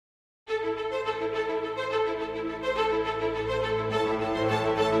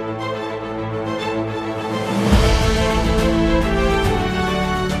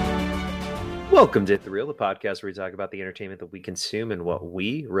Welcome to The Real, the podcast where we talk about the entertainment that we consume and what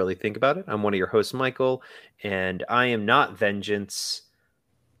we really think about it. I'm one of your hosts, Michael, and I am not Vengeance,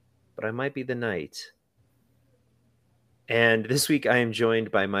 but I might be the Knight. And this week I am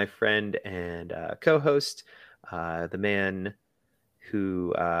joined by my friend and co-host, the man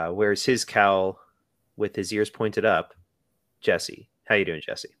who wears his cowl with his ears pointed up, Jesse. How you doing,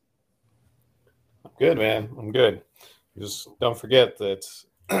 Jesse? I'm good, man. I'm good. Just don't forget that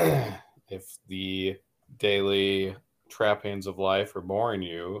if the daily trappings of life are boring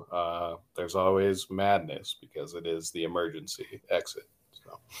you, there's always madness because it is the emergency exit.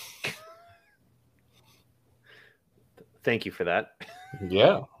 So. Thank you for that.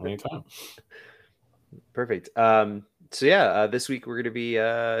 Yeah, anytime. Perfect. This week we're going to be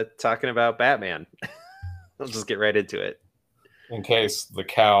talking about Batman. I'll just get right into it. In case the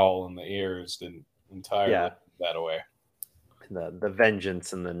cowl and the ears didn't entirely give that away. The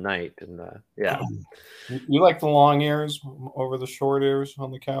vengeance and the night and You like the long ears over the short ears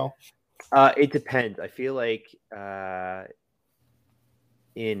on the cowl? It depends. I feel like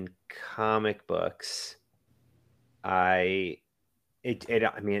in comic books,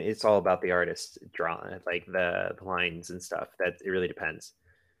 it's all about the artist drawing, like the lines and stuff. That it really depends.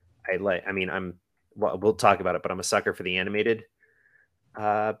 We'll talk about it, but I'm a sucker for the animated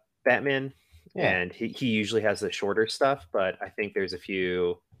Batman. Yeah. And he usually has the shorter stuff, but I think there's a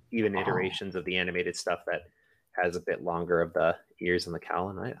few even iterations of the animated stuff that has a bit longer of the ears and the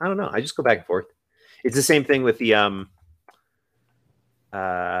cowl. And I don't know. I just go back and forth. It's the same thing with the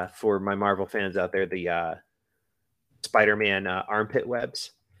for my Marvel fans out there, the Spider-Man armpit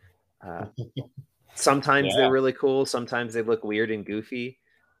webs. Sometimes they're really cool. Sometimes they look weird and goofy.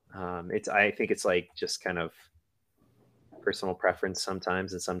 I think it's like just kind of personal preference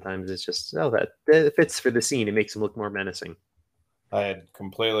sometimes, and sometimes it's just that it fits for the scene. It makes them look more menacing. I had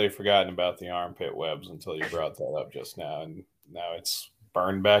completely forgotten about the armpit webs until you brought that up just now, and now it's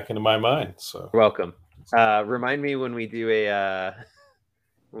burned back into my mind. So you're welcome. Remind me when we do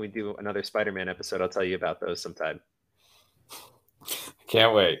another Spider-Man episode. I'll tell you about those sometime.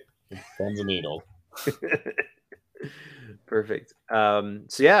 Can't wait. Pens and needles. Perfect. We're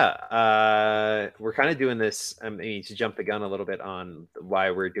kind of doing this. To jump the gun a little bit on why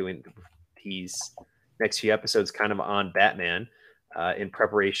we're doing these next few episodes kind of on Batman in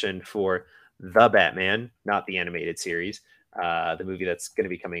preparation for The Batman, not the animated series, the movie that's going to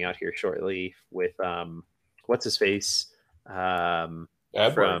be coming out here shortly with what's his face Cedric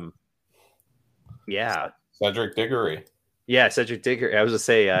Diggory. Yeah, Cedric Diggory. I was going to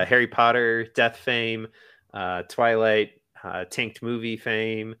say Harry Potter, Death fame, Twilight, tanked movie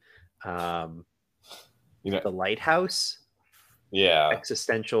fame, The Lighthouse,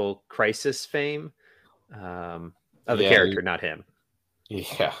 existential crisis fame of the character, not him.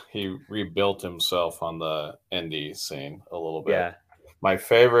 Yeah, he rebuilt himself on the indie scene a little bit. Yeah. My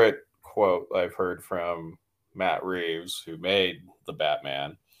favorite quote I've heard from Matt Reeves, who made the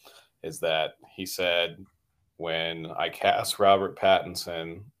Batman, is that he said, when I cast Robert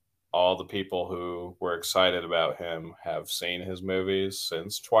Pattinson, all the people who were excited about him have seen his movies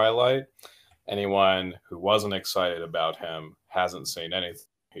since Twilight. Anyone who wasn't excited about him hasn't seen anything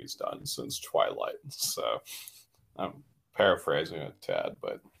he's done since Twilight. So I'm paraphrasing it a tad,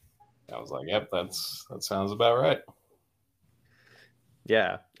 but I was like, yep, that sounds about right.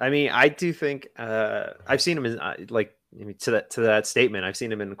 Yeah. I do think I've seen him in to that statement. I've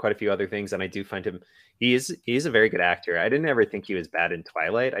seen him in quite a few other things, and I do find him he is a very good actor. I didn't ever think he was bad in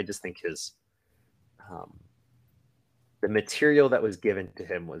Twilight. I just think his the material that was given to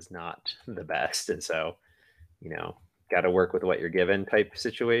him was not the best, and so got to work with what you're given type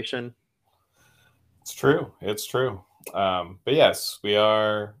situation. It's true. But yes, we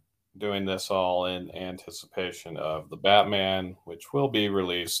are doing this all in anticipation of the Batman, which will be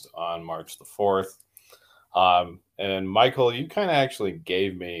released on March the 4th. And Michael, you kind of actually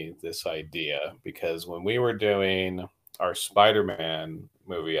gave me this idea because when we were doing our Spider-Man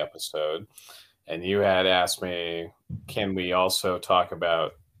movie episode, and you had asked me, can we also talk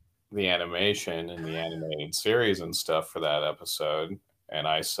about the animation and the animated series and stuff for that episode? And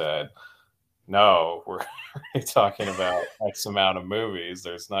I said, no, we're talking about X amount of movies.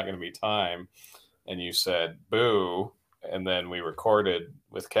 There's not going to be time. And you said, boo. And then we recorded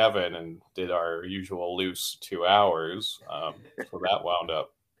with Kevin and did our usual loose 2 hours. So that wound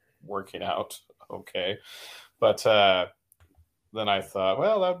up working out okay. But then I thought,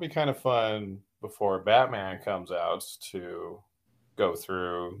 well, that would be kind of fun before Batman comes out to go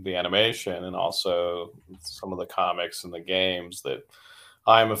through the animation and also some of the comics and the games that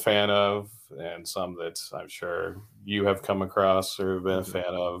I'm a fan of and some that I'm sure you have come across or been a fan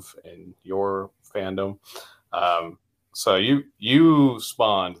of in your fandom. Um, so you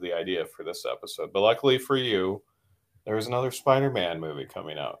spawned the idea for this episode, but luckily for you, there was another Spider-Man movie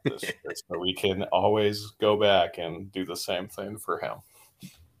coming out this year, so we can always go back and do the same thing for him.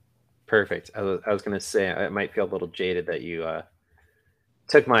 Perfect. I was going to say it might feel a little jaded that you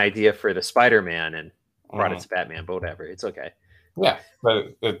took my idea for the Spider-Man and brought it to Batman, but whatever. It's okay. Yeah,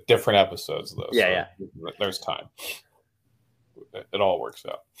 but different episodes though. Yeah, so there's time. It all works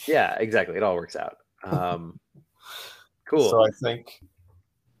out. Yeah, exactly. It all works out. Cool. So I think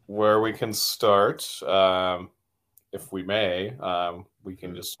where we can start, if we may, we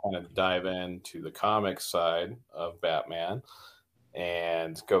can just kind of dive into the comic side of Batman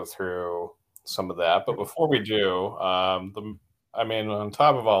and go through some of that. But before we do, on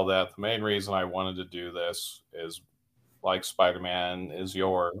top of all that, the main reason I wanted to do this is, like Spider-Man is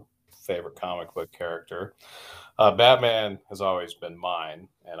your favorite comic book character, Batman has always been mine,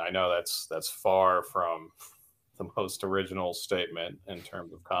 and I know that's far from the most original statement in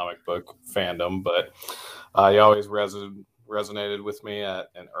terms of comic book fandom, but he always resonated with me at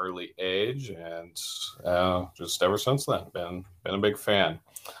an early age, and just ever since then, been a big fan.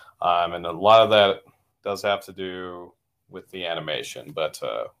 And a lot of that does have to do with the animation, but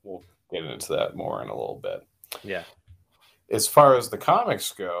we'll get into that more in a little bit. Yeah. As far as the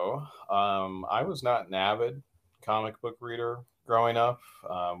comics go, I was not an avid comic book reader growing up.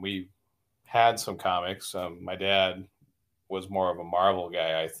 We had some comics. My dad was more of a Marvel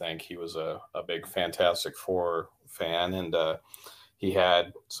guy, I think. He was a big Fantastic Four fan, and he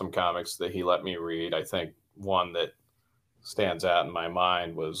had some comics that he let me read. I think one that stands out in my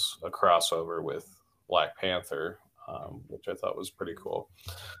mind was a crossover with Black Panther, which I thought was pretty cool.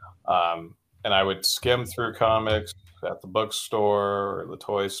 And I would skim through comics at the bookstore or the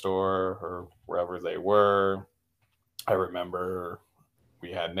toy store or wherever they were. I remember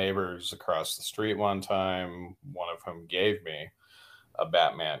we had neighbors across the street one time, one of whom gave me a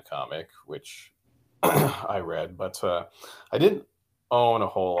Batman comic, which I read, but I didn't own a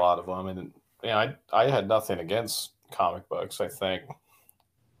whole lot of them. And I had nothing against comic books. I think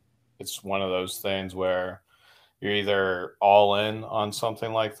it's one of those things where you're either all in on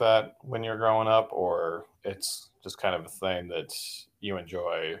something like that when you're growing up, or it's just kind of a thing that you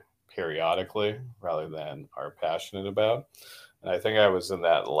enjoy periodically rather than are passionate about. And I think I was in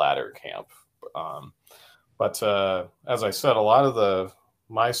that latter camp. But as I said, a lot of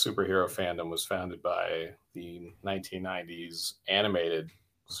my superhero fandom was founded by the 1990s animated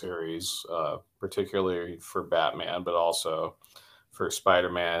series, particularly for Batman, but also for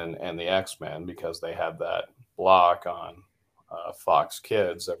Spider-Man and the X-Men, because they had that block on Fox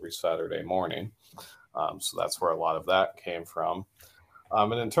Kids every Saturday morning. So that's where a lot of that came from.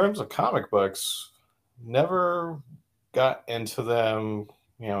 And in terms of comic books, never got into them,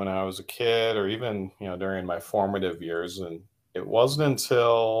 when I was a kid or even, during my formative years. And it wasn't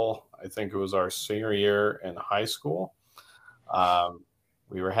until I think it was our senior year in high school.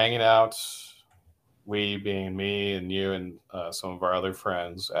 We were hanging out, we being me and you and some of our other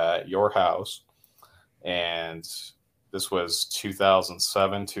friends at your house. And this was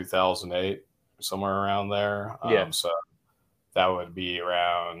 2007, 2008, somewhere around there. So that would be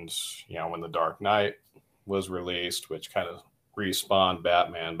around, when The Dark Knight was released, which kind of respawned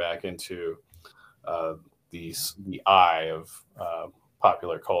Batman back into the eye of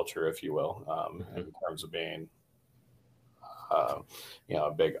popular culture, if you will, in terms of being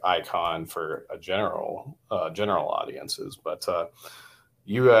a big icon for general audiences. But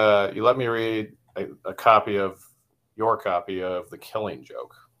you let me read a copy of your copy of The Killing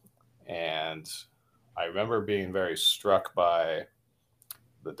Joke, and I remember being very struck by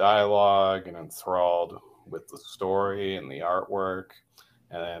the dialogue and enthralled with the story and the artwork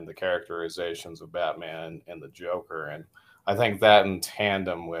and the characterizations of Batman and the Joker. And I think that in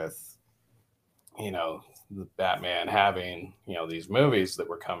tandem with, the Batman having, these movies that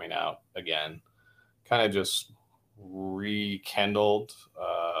were coming out again, kind of just rekindled,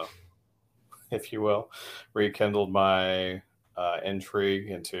 if you will, rekindled my intrigue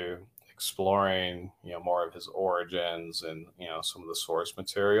into exploring, more of his origins and, some of the source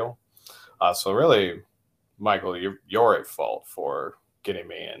material. So really, Michael, you're at fault for getting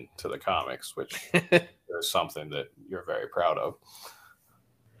me into the comics, which is something that you're very proud of.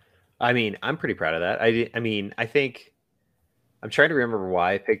 I mean, I'm pretty proud of that. I think I'm trying to remember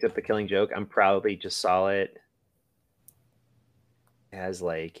why I picked up The Killing Joke. I'm probably just saw it as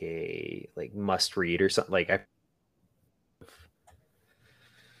like a must read or something. Like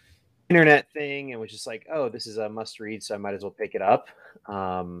internet thing and was just like, oh, this is a must read, so I might as well pick it up.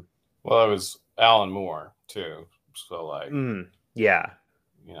 Well, it was Alan Moore too. So like, Yeah,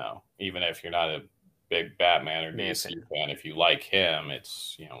 even if you're not a big Batman or man, DC fan, if you like him,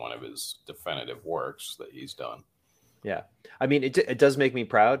 it's one of his definitive works that he's done. yeah. I mean, it does make me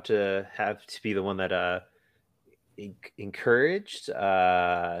proud to have to be the one that encouraged,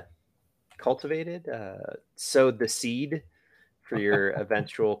 cultivated, sowed the seed for your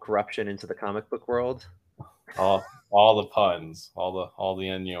eventual corruption into the comic book world. All the puns, all the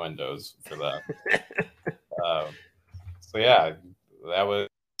innuendos for that. So yeah,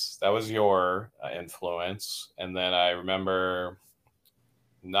 that was your influence, and then I remember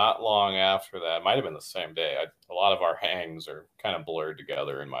not long after that, might have been the same day. A lot of our hangs are kind of blurred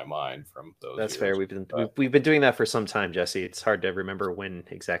together in my mind from those That's years. fair. We've been doing that for some time, Jesse. It's hard to remember when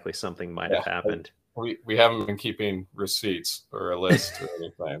exactly something might have happened. We haven't been keeping receipts or a list or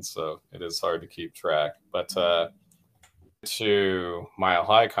anything, so it is hard to keep track. But to Mile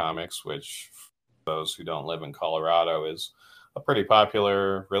High Comics, which for those who don't live in Colorado is a pretty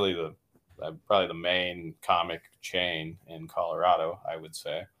popular, really probably the main comic chain in Colorado, I would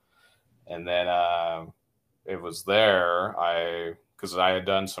say. And then it was there because I had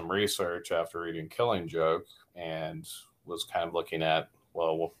done some research after reading Killing Joke and was kind of looking at,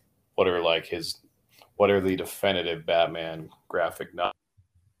 well, what are the definitive Batman graphic novels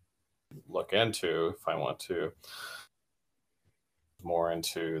look into if I want to more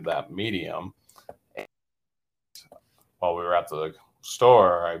into that medium. And while we were at the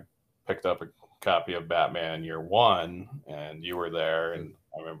store, I picked up a copy of Batman Year One, and you were there, and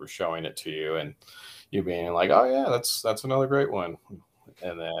I remember showing it to you, and you being like, "Oh yeah, that's another great one."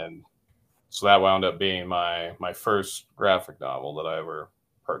 And then, so that wound up being my first graphic novel that I ever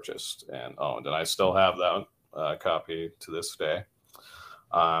purchased and owned, and I still have that copy to this day.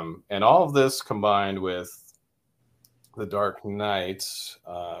 And all of this combined with The Dark Knight,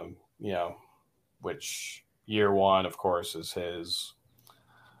 which Year One, of course, is his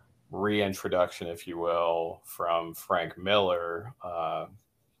reintroduction, if you will, from Frank Miller,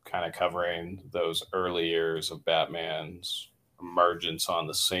 kind of covering those early years of Batman's emergence on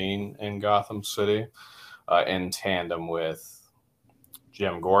the scene in Gotham City, in tandem with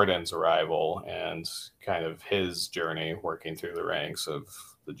Jim Gordon's arrival and kind of his journey working through the ranks of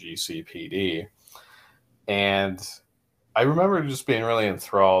the GCPD. And I remember just being really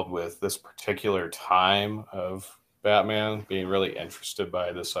enthralled with this particular time of Batman, being really interested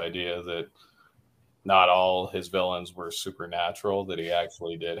by this idea that not all his villains were supernatural, that he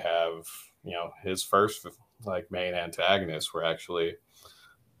actually did have, his first main antagonists were actually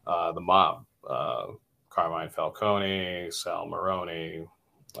the mob, Carmine Falcone, Sal Maroni,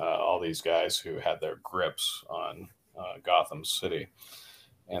 all these guys who had their grips on Gotham City.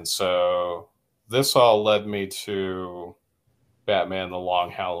 And so this all led me to Batman The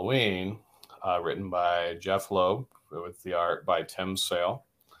Long Halloween, written by Jeff Loeb with the art by Tim Sale.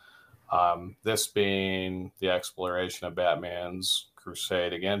 This being the exploration of Batman's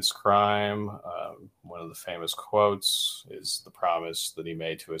crusade against crime. One of the famous quotes is the promise that he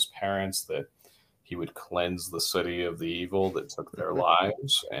made to his parents that he would cleanse the city of the evil that took their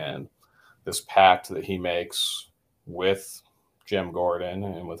lives. And this pact that he makes with Jim Gordon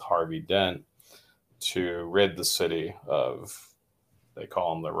and with Harvey Dent to rid the city of, they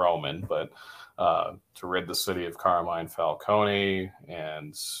call him the Roman, but to rid the city of Carmine Falcone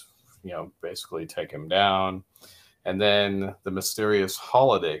and, basically take him down. And then the mysterious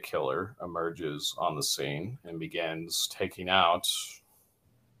holiday killer emerges on the scene and begins taking out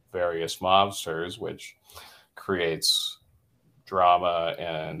various mobsters, which creates drama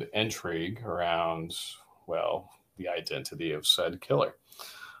and intrigue around, the identity of said killer.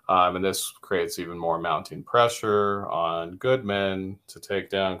 And this creates even more mounting pressure on good men to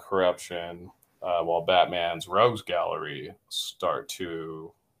take down corruption, while Batman's rogues gallery start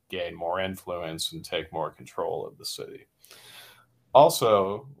to gain more influence and take more control of the city.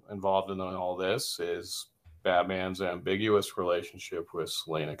 Also involved in all this is Batman's ambiguous relationship with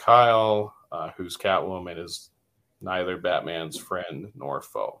Selena Kyle, whose Catwoman is neither Batman's friend nor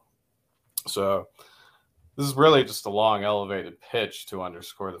foe. So this is really just a long elevated pitch to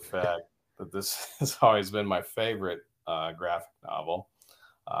underscore the fact that this has always been my favorite graphic novel.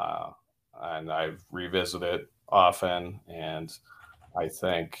 And I've revisited it often, and I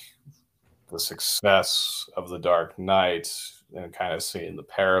think the success of The Dark Knight and kind of seeing the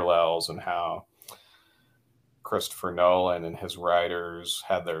parallels and how Christopher Nolan and his writers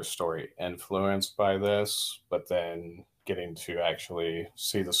had their story influenced by this, but then getting to actually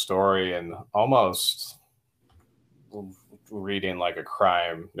see the story and almost reading like a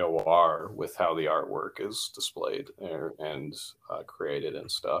crime noir with how the artwork is displayed and created and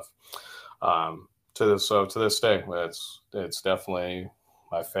stuff. To this day, it's definitely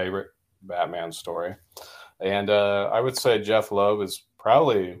my favorite Batman story, and I would say Jeff Loeb is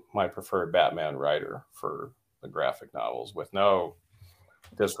probably my preferred Batman writer for the graphic novels, with no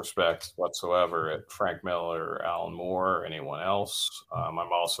disrespect whatsoever at Frank Miller, Alan Moore, or anyone else. I'm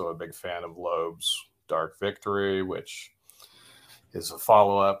also a big fan of Loeb's Dark Victory, which is a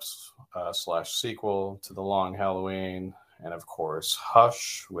follow-up slash sequel to The Long Halloween, and of course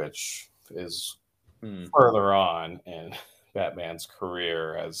Hush, which is further on in Batman's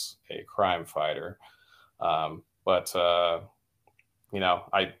career as a crime fighter. But I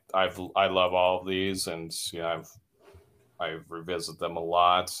love all of these, and I've revisited them a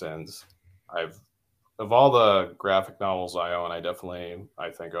lot, and of all the graphic novels I own, I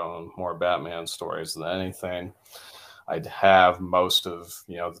think own more Batman stories than anything. I'd have most of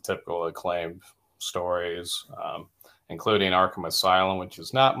the typical acclaimed stories, including Arkham Asylum, which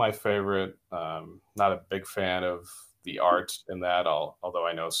is not my favorite. Not a big fan of the art in that, although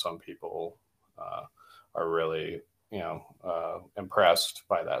I know some people are really impressed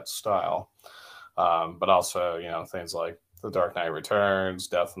by that style. But also things like The Dark Knight Returns,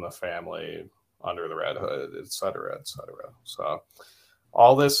 Death in the Family, Under the Red Hood, etc., etc. So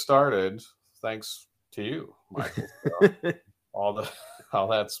all this started thanks to you, Michael. So all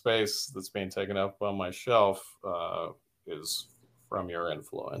that space that's being taken up on my shelf is from your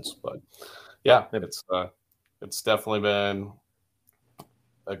influence. But yeah, it's definitely been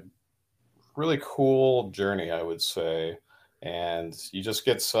a really cool journey, I would say. And you just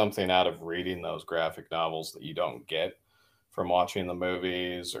get something out of reading those graphic novels that you don't get from watching the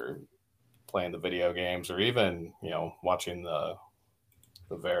movies or playing the video games, or even watching the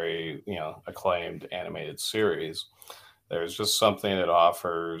very acclaimed animated series. There's just something it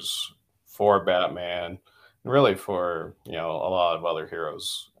offers for Batman, and really for a lot of other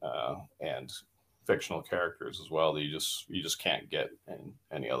heroes and fictional characters as well, that you just can't get in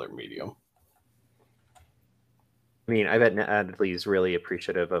any other medium. I mean, I bet Natalie's really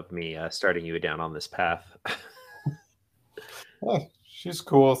appreciative of me starting you down on this path. Yeah, she's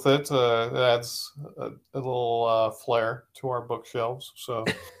cool with it. It adds a little flair to our bookshelves. So,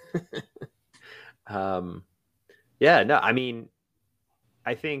 yeah, no, I mean,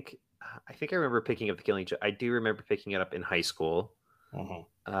 I think I remember picking up The Killing Joke. I do remember picking it up in high school, and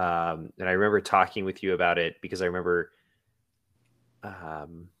I remember talking with you about it because I remember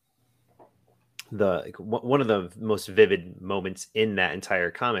one of the most vivid moments in that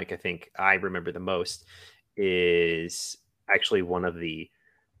entire comic, I think I remember the most, is actually one of the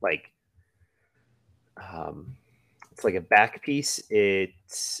it's like a back piece. It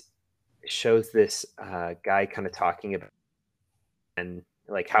shows this guy kind of talking about and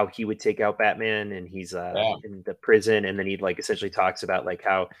like how he would take out Batman, and he's in the prison, and then he essentially talks about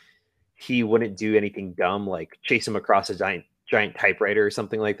how he wouldn't do anything dumb like chase him across a giant typewriter or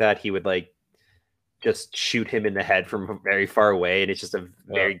something like that. He would just shoot him in the head from very far away, and it's just a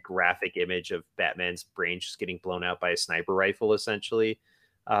very graphic image of Batman's brain just getting blown out by a sniper rifle, essentially,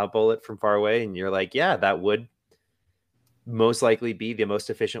 bullet from far away. And you're like, yeah, that would most likely be the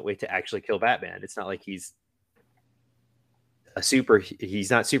most efficient way to actually kill Batman. It's not like he's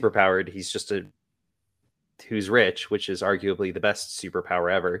not super powered. He's just who's rich, which is arguably the best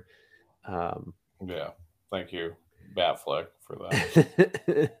superpower ever. Yeah, thank you, Batfleck, for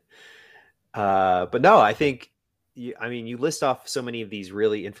that. But no, I think you list off so many of these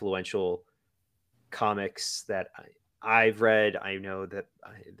really influential comics that I've read. I know that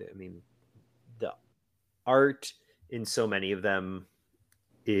the art in so many of them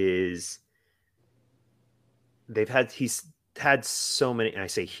he's had so many, and I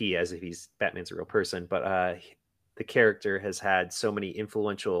say he as if he's Batman's a real person, but the character has had so many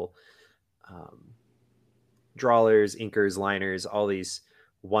influential drawers, inkers, liners, all these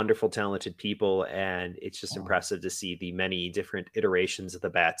wonderful, talented people, and it's just impressive to see the many different iterations of the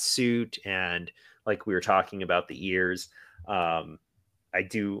bat suit, and like we were talking about the ears. I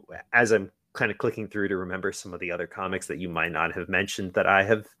do, as I'm kind of clicking through to remember some of the other comics that you might not have mentioned that I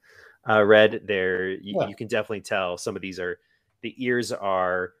have read there, you can definitely tell some of these the ears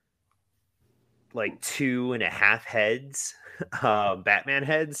are like 2.5 heads, Batman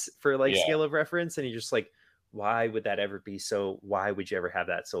heads for scale of reference, and you're just like, why would that ever be so? Why would you ever have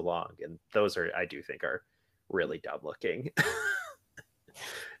that so long? And those I do think are really dumb looking.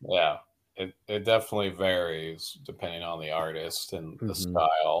 Yeah, it definitely varies depending on the artist and the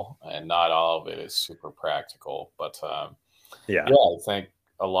style, and not all of it is super practical. But I think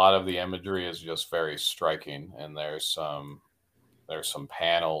a lot of the imagery is just very striking, and there's some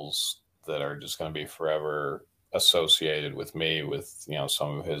panels that are just going to be forever associated with me with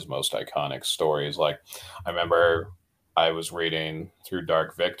some of his most iconic stories. Like I remember I was reading through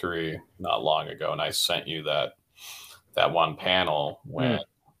Dark Victory not long ago, and I sent you that one panel when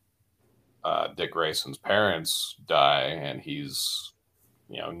Dick Grayson's parents die, and he's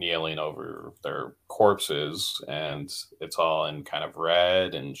kneeling over their corpses, and it's all in kind of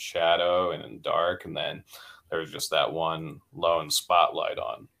red and shadow and in dark, and then there's just that one lone spotlight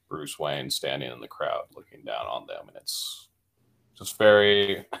on Bruce Wayne standing in the crowd looking down on them, and it's just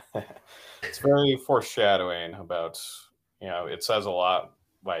very it's very foreshadowing about it says a lot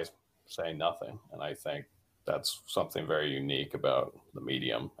by saying nothing, and I think that's something very unique about the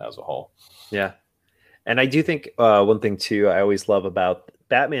medium as a whole. Yeah. And I do think one thing too I always love about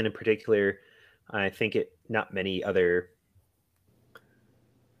Batman in particular, I think not many other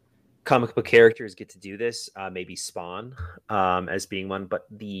comic book characters get to do this, maybe Spawn as being one, but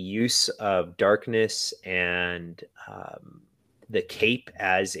the use of darkness and the cape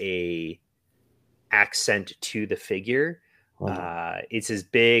as a accent to the figure. It's as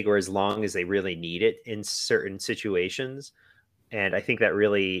big or as long as they really need it in certain situations. And I think that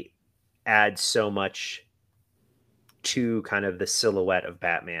really adds so much to kind of the silhouette of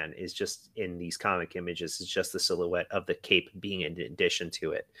Batman is just in these comic images. It's just the silhouette of the cape being in addition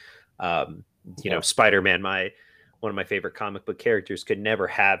to it. Spider-Man, one of my favorite comic book characters, could never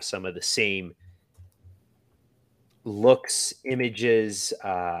have some of the same looks, images,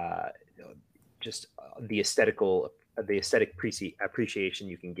 just the aesthetic appreciation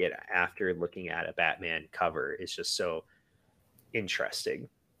you can get after looking at a Batman cover is just so interesting.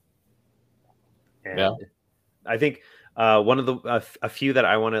 And I think one of a few that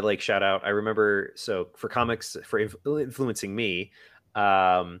I want to shout out. I remember, so for comics for influencing me,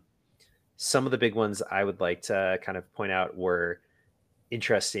 some of the big ones I would like to kind of point out were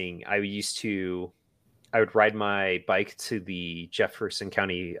interesting. I would ride my bike to the Jefferson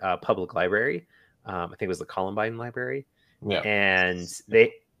County Public Library. I think it was the Columbine Library. Yeah. And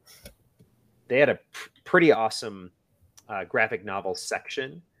they had a pretty awesome graphic novel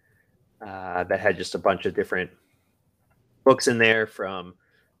section that had just a bunch of different books in there from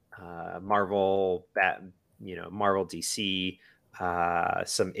Marvel, Marvel, DC,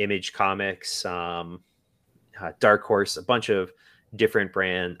 some Image Comics, some Dark Horse, a bunch of different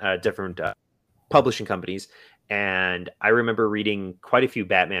publishing companies. And I remember reading quite a few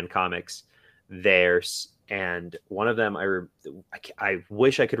Batman comics there. And one of them, I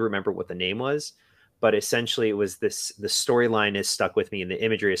wish I could remember what the name was, but essentially it was the storyline has stuck with me and the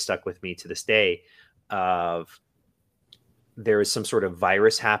imagery has stuck with me to this day of there was some sort of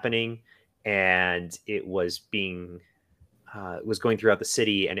virus happening and it was going throughout the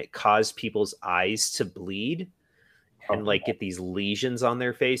city, and it caused people's eyes to bleed and get these lesions on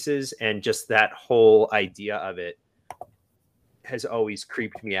their faces. And just that whole idea of it has always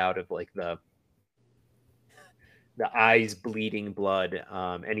creeped me out, of the eyes bleeding blood.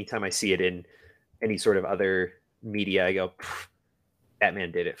 Anytime I see it in any sort of other media, I go,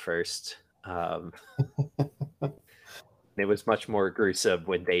 Batman did it first. It was much more gruesome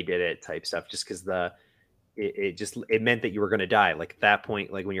when they did it type stuff, just because it meant that you were going to die. At that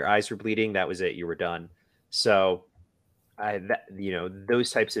point, when your eyes were bleeding, that was it. You were done. So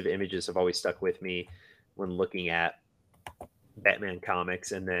those types of images have always stuck with me when looking at Batman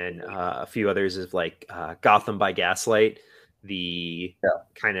comics. And then a few others is Gotham by Gaslight, the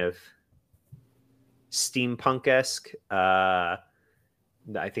kind of steampunk-esque. I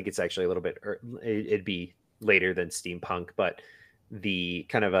think it's actually a little bit, it'd be later than steampunk, but the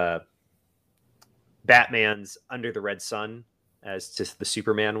kind of a Batman's Under the Red Sun as just the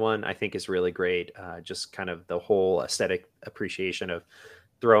Superman one, I think is really great. Just kind of the whole aesthetic appreciation of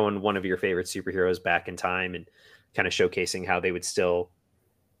throwing one of your favorite superheroes back in time and kind of showcasing how they would still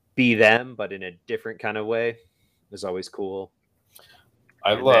be them, but in a different kind of way, is always cool.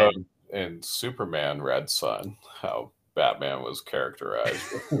 I love in Superman Red Sun how Batman was characterized.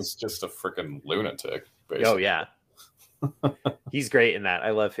 He's just a freaking lunatic, basically. Oh yeah. He's great in that.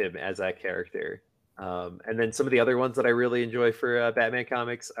 I love him as that character. And then some of the other ones that I really enjoy for Batman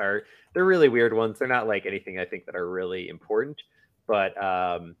comics they're really weird ones. They're not anything I think that are really important, but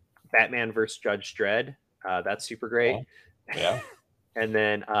Batman versus Judge Dredd, that's super great. Yeah. And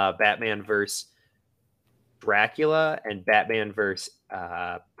then Batman versus Dracula and Batman versus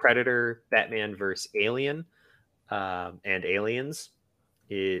Predator, Batman versus Alien, and Aliens.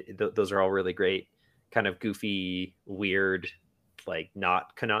 Those are all really great, kind of goofy, weird,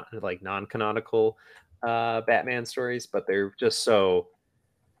 non-canonical Batman stories, but they're just so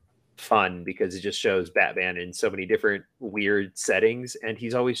fun because it just shows Batman in so many different weird settings, and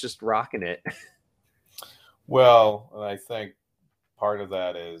he's always just rocking it. Well, I think part of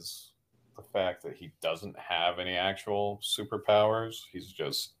that is the fact that he doesn't have any actual superpowers. He's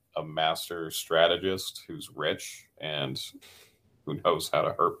just a master strategist who's rich and who knows how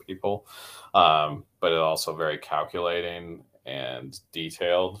to hurt people. But it also very calculating and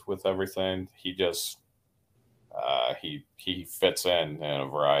detailed with everything. He just he fits in a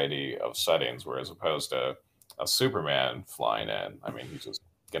variety of settings, whereas opposed to a Superman flying in. I mean, he's just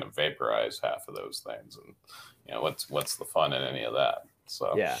going to vaporize half of those things, and what's the fun in any of that?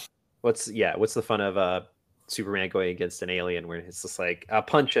 So Yeah. What's the fun of Superman going against an alien where it's just like,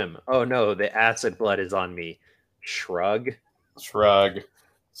 punch him. Oh no, the acid blood is on me. Shrug. Shrug,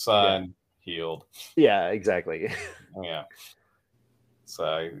 sun, healed. Yeah, exactly. Yeah.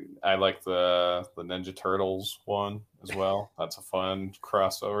 So I like the Ninja Turtles one as well. That's a fun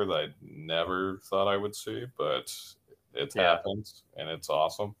crossover that I never thought I would see, but it happens and it's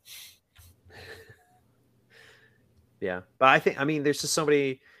awesome. Yeah, but I mean, there's just so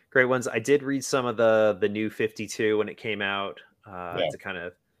many great ones. I did read some of the new 52 when it came out to kind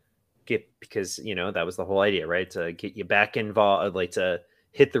of because that was the whole idea, right? To get you back involved, like to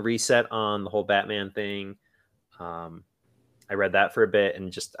hit the reset on the whole Batman thing. I read that for a bit,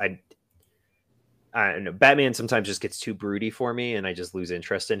 and just I don't know, Batman sometimes just gets too broody for me, and I just lose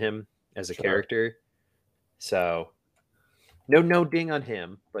interest in him as a character. So no ding on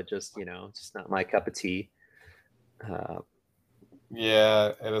him, but just just not my cup of tea.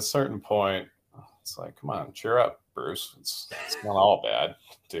 Yeah, at a certain point, it's like, come on, cheer up, Bruce. It's not all bad,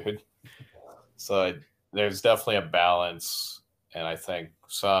 dude. So there's definitely a balance, and I think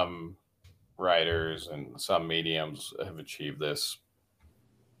some writers and some mediums have achieved this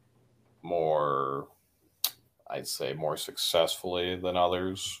more, I'd say, more successfully than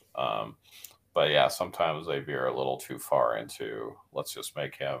others. But yeah, sometimes they veer a little too far into let's just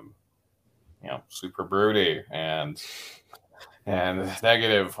make him, super broody and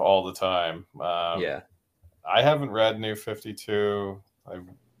negative all the time. Yeah. I haven't read New 52. I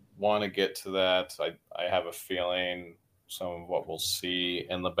want to get to that. I have a feeling some of what we'll see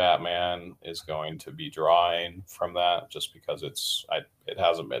in the Batman is going to be drawing from that, just because it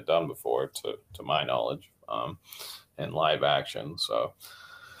hasn't been done before to my knowledge, in live action. So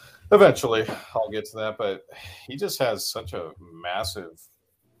eventually I'll get to that, but he just has such a massive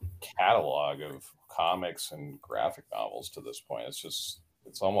catalog of comics and graphic novels to this point. It's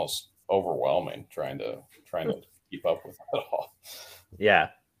almost overwhelming trying to keep up with it all. Yeah,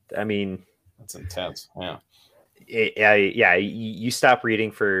 I mean, it's intense. Yeah. You stop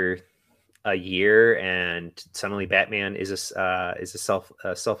reading for a year, and suddenly Batman is a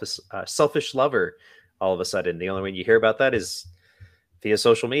selfish lover. All of a sudden, the only way you hear about that is via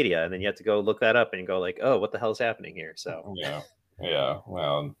social media, and then you have to go look that up and go like, "Oh, what the hell's happening here?" So yeah.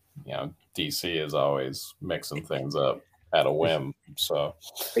 Well, DC is always mixing things up at a whim. So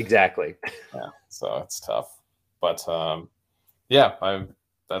exactly. Yeah. So it's tough, but yeah,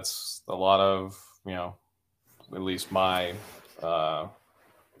 that's a lot of at least my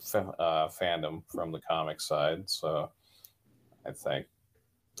fandom from the comic side. So I think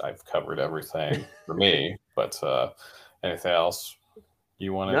I've covered everything for me. But anything else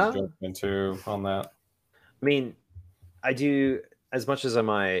you want to jump into on that? I mean, I do as much as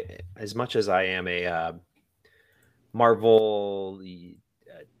I am a Marvel,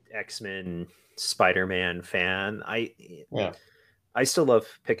 X-Men, Spider-Man fan. I still love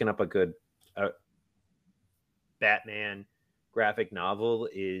picking up a good Batman graphic novel.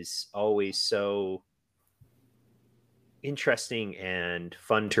 Is always so interesting and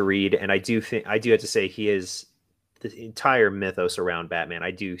fun to read, and I do have to say he is the entire mythos around Batman.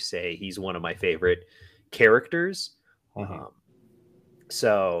 I do say he's one of my favorite characters.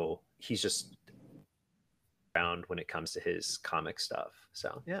 So he's just around when it comes to his comic stuff.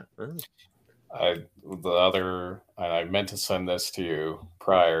 So yeah. I meant to send this to you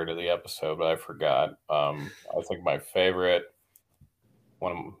prior to the episode, but I forgot. I think my favorite,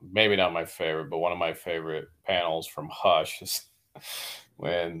 maybe not my favorite, but one of my favorite panels from Hush is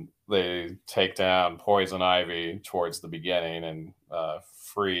when they take down Poison Ivy towards the beginning and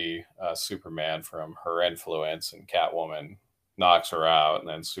free Superman from her influence, and Catwoman knocks her out, and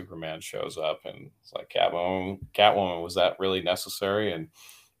then Superman shows up and it's like, Catwoman, was that really necessary? And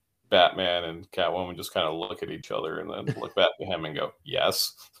Batman and Catwoman just kind of look at each other and then look back at him and go,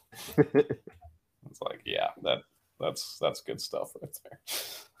 yes. It's like, yeah, that's good stuff right there.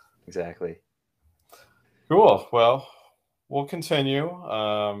 Exactly. Cool. Well, we'll continue.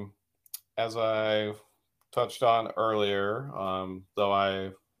 As I touched on earlier, though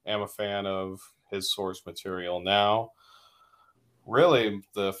I am a fan of his source material now. Really,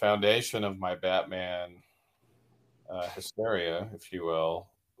 the foundation of my Batman hysteria, if you will,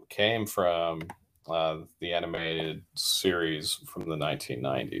 came from the animated series from the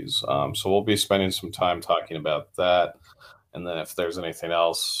 1990s. So we'll be spending some time talking about that. And then if there's anything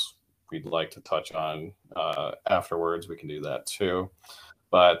else we'd like to touch on afterwards, we can do that too.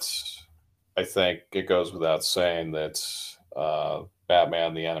 But I think it goes without saying that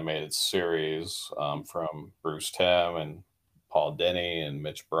Batman the Animated Series from Bruce Timm and Paul Dini and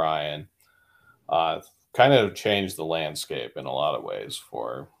Mitch Bryan uh, kind of changed the landscape in a lot of ways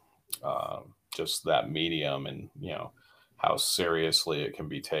for just that medium, and how seriously it can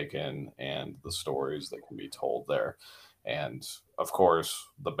be taken and the stories that can be told there, and of course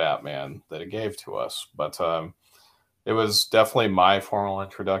the Batman that it gave to us. But it was definitely my formal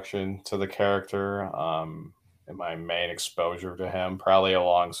introduction to the character, and my main exposure to him, probably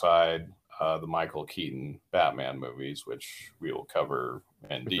alongside the Michael Keaton Batman movies, which we will cover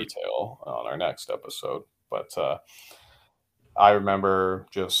in detail on our next episode. But I remember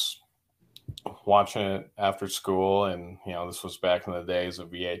just watching it after school, and this was back in the days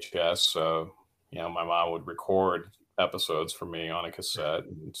of VHS. So my mom would record episodes for me on a cassette,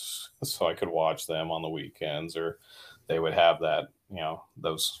 and so I could watch them on the weekends, or they would have that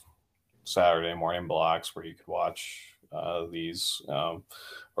those Saturday morning blocks where you could watch these,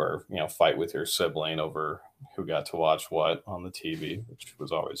 or fight with your sibling over who got to watch what on the TV, which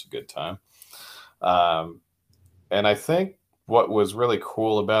was always a good time. Um, and I think what was really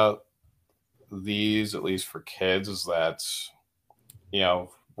cool about these, at least for kids, is that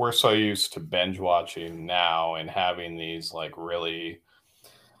we're so used to binge watching now and having these like really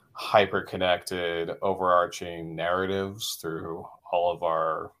hyper connected overarching narratives through all of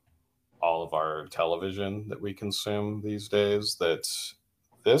our television that we consume these days, that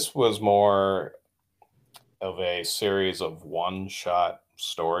this was more of a series of one shot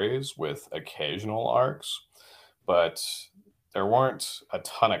stories with occasional arcs, but there weren't a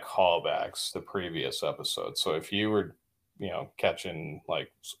ton of callbacks to previous episodes. So if you were, catching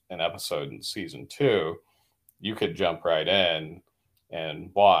like an episode in season two, you could jump right in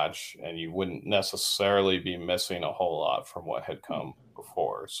and watch, and you wouldn't necessarily be missing a whole lot from what had come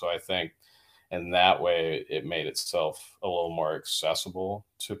before. So I think in that way, it made itself a little more accessible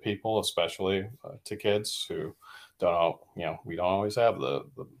to people, especially to kids who don't, we don't always have the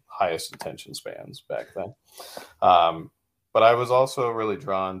highest attention spans back then. But I was also really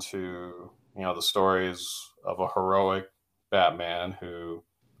drawn to, the stories of a heroic Batman who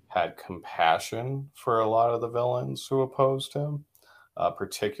had compassion for a lot of the villains who opposed him,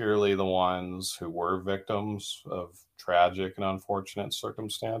 particularly the ones who were victims of tragic and unfortunate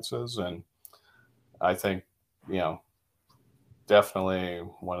circumstances. And I think, definitely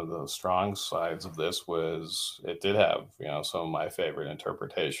one of the strong sides of this was it did have, some of my favorite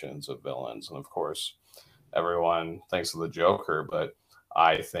interpretations of villains. And of course, everyone thinks of the Joker, but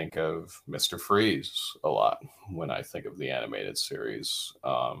I think of Mr. Freeze a lot when I think of the animated series.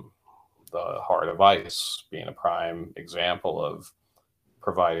 The Heart of Ice being a prime example of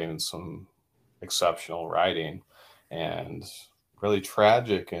providing some exceptional writing and really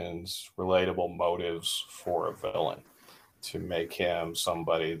tragic and relatable motives for a villain to make him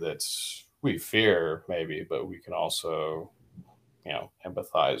somebody that we fear, maybe, but we can also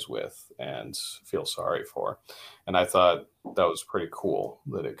empathize with and feel sorry for. And I thought that was pretty cool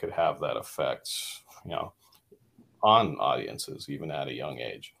that it could have that effect, on audiences even at a young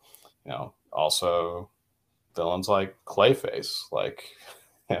age. Also villains like Clayface, like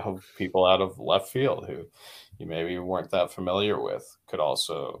people out of left field who you maybe weren't that familiar with, could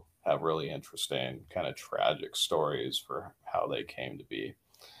also have really interesting kind of tragic stories for how they came to be.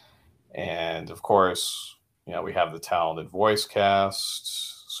 And of course, we have the talented voice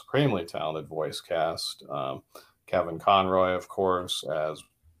cast, supremely talented voice cast. Kevin Conroy, of course, as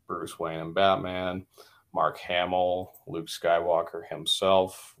Bruce Wayne and Batman. Mark Hamill, Luke Skywalker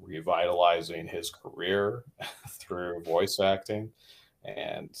himself, revitalizing his career through voice acting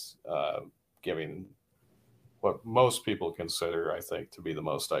and giving what most people consider, I think, to be the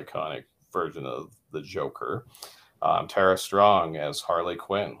most iconic version of the Joker. Tara Strong as Harley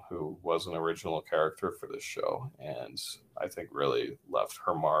Quinn, who was an original character for this show, and I think really left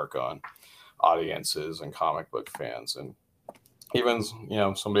her mark on audiences and comic book fans. And even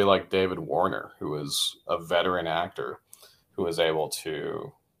somebody like David Warner, who is a veteran actor, who was able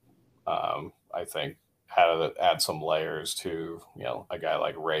to, I think, add some layers to a guy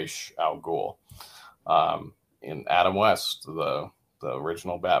like Ra's al Ghul. In Adam West, the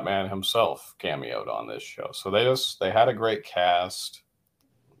original Batman himself cameoed on this show. So they had a great cast.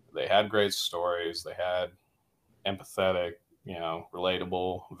 they had great stories. They had empathetic,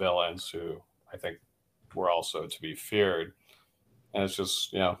 relatable villains who I think were also to be feared. And it's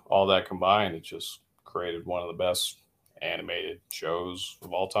just, all that combined, it just created one of the best animated shows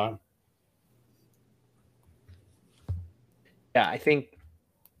of all time. Yeah, I think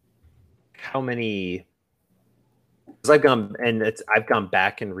how many, because I've gone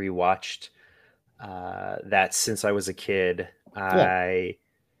back and rewatched that since I was a kid. Yeah.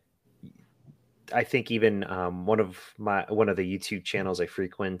 I think even one of the YouTube channels I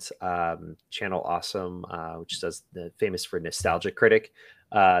frequent, Channel Awesome, which does the famous for Nostalgia Critic,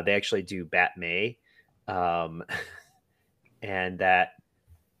 they actually do Bat May, and that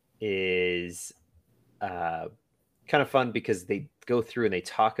is kind of fun because they go through and they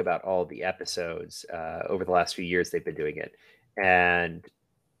talk about all the episodes over the last few years they've been doing it, and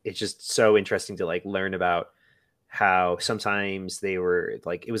it's just so interesting to like learn about how sometimes they were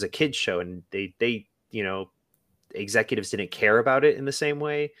like it was a kids show and they executives didn't care about it in the same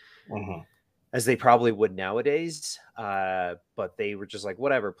way Mm-hmm. as they probably would nowadays, but they were just like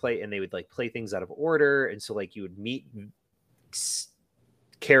whatever, play, and they would like play things out of order, and so like you would meet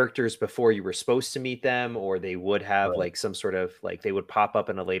characters before you were supposed to meet them, or they would have Right. like some sort of like they would pop up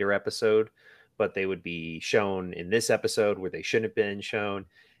in a later episode but they would be shown in this episode where they shouldn't have been shown.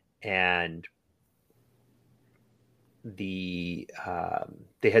 And they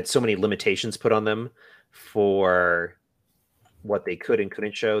had so many limitations put on them for what they could and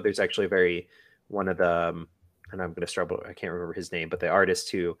couldn't show. There's actually one of the and I'm going to struggle, I can't remember his name, but the artist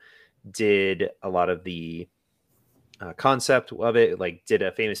who did a lot of the concept of it, like did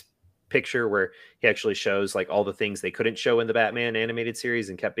a famous picture where he actually shows like all the things they couldn't show in the Batman animated series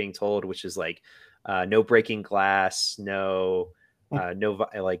and kept being told, which is like no breaking glass, no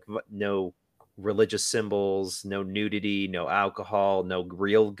religious symbols, no nudity, no alcohol, no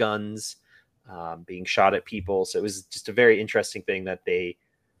real guns being shot at people. So it was just a very interesting thing that they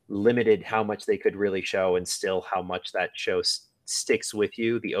limited how much they could really show and still how much that show sticks with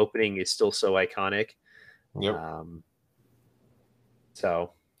you. The opening is still so iconic. Yep.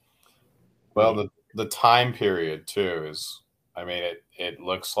 So, well, the time period too is, I mean, it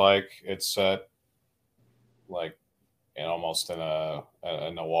looks like it's set like almost in a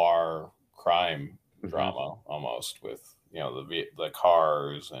noir crime drama almost, with the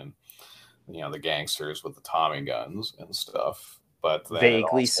cars and the gangsters with the Tommy guns and stuff. But then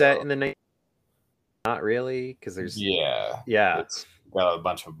vaguely set in the night, not really, because there's it's got a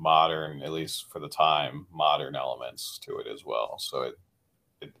bunch of modern, at least for the time, modern elements to it as well. So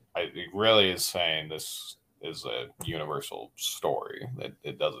it really is saying this is a universal story, that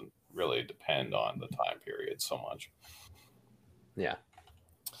it doesn't really depend on the time period so much. Yeah.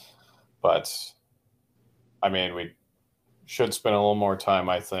 But I mean, we should spend a little more time,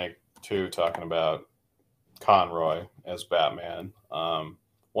 I think, too, talking about Conroy as Batman.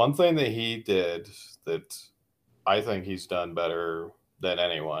 One thing that he did that I think he's done better than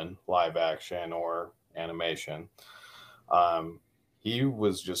anyone, live action or animation, he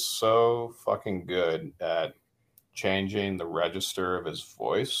was just so fucking good at changing the register of his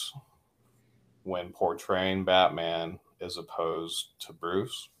voice when portraying Batman as opposed to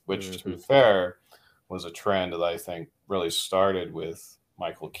Bruce, which, to be fair, was a trend that I think really started with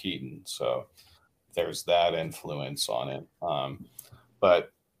Michael Keaton. So there's that influence on it.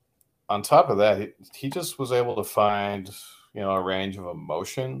 But on top of that, he just was able to find, a range of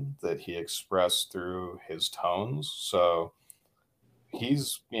emotion that he expressed through his tones. So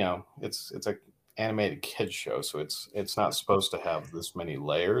he's, it's a animated kids show, so it's not supposed to have this many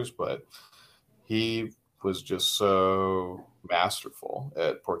layers, but he was just so masterful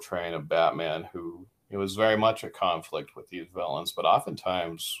at portraying a Batman who was very much at conflict with these villains, but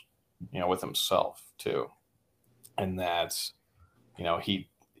oftentimes, with himself too. And that's,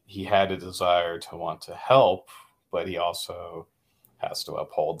 he had a desire to want to help, but he also has to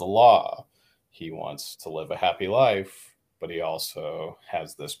uphold the law. He wants to live a happy life, but he also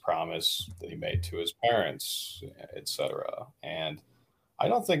has this promise that he made to his parents, etc. And I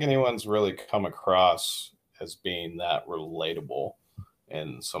don't think anyone's really come across as being that relatable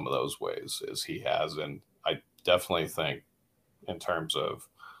in some of those ways as he has. And I definitely think, in terms of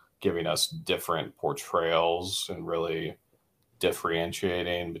giving us different portrayals and really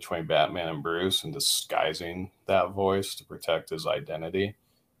differentiating between Batman and Bruce and disguising that voice to protect his identity,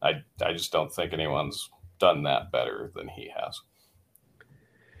 I just don't think anyone's done that better than he has.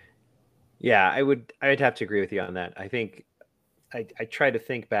 Yeah, I'd have to agree with you on that. I think I try to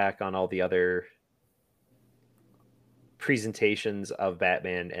think back on all the other presentations of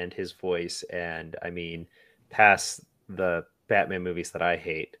Batman and his voice, and I mean, past the Batman movies that I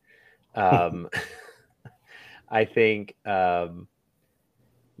hate, Um, I think,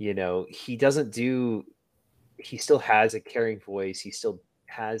 he doesn't do, he still has a caring voice. He still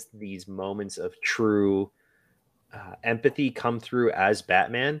has these moments of true empathy come through as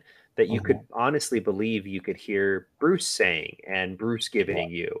Batman that you Mhm. could honestly believe you could hear Bruce saying and Bruce Yeah. giving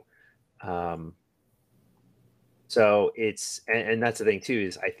you. Um, so and that's the thing too,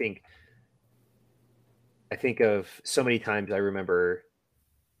 is I think of so many times I remember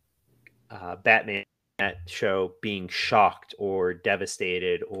Batman that show being shocked or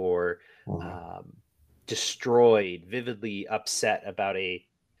devastated or Mhm. um, destroyed, vividly upset about a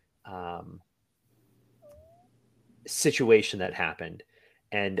um, situation that happened.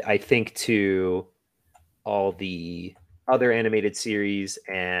 And I think to all the other animated series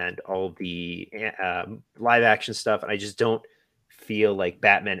and all the live action stuff, and I just don't feel like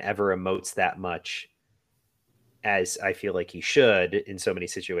Batman ever emotes that much as I feel like he should in so many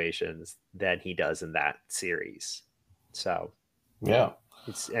situations than he does in that series. So Yeah.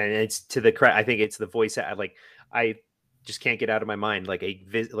 it's to the credit. I think it's the voice. Like I just can't get out of my mind like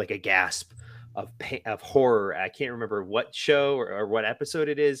like a gasp of of horror. I can't remember what show or what episode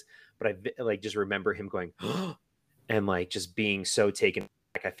it is, but like just remember him going and like just being so taken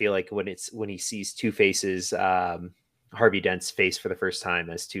back. I feel like when he sees Two Face's Harvey Dent's face for the first time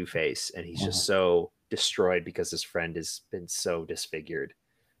as Two Face, and he's Mhm. just so destroyed because his friend has been so disfigured.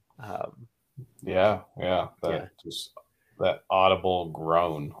 Um, Yeah. Yeah. yeah, That audible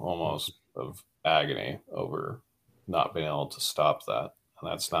groan almost of agony over not being able to stop that. And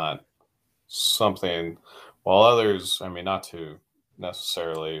that's not something, while others, I mean, not to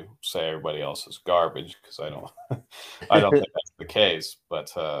necessarily say everybody else is garbage, because I don't, I don't think that's the case,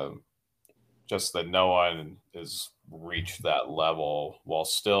 but just that no one has reached that level while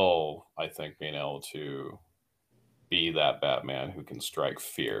still, I think, being able to be that Batman who can strike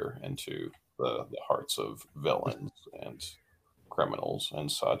fear into the hearts of villains and criminals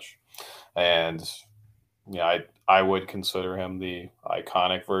and such. And yeah, I would consider him the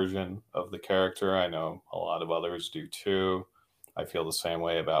iconic version of the character. I know a lot of others do too. I feel the same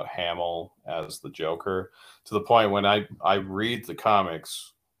way about Hamill as the Joker, to the point when I read the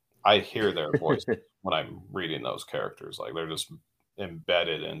comics, I hear their voices when I'm reading those characters. Like they're just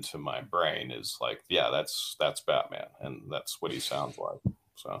embedded into my brain. Is like, yeah, that's Batman, and that's what he sounds like.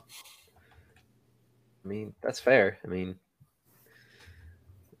 So I mean that's fair. I mean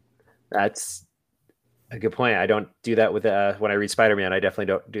that's a good point. I don't do that with when I read Spider-Man. I definitely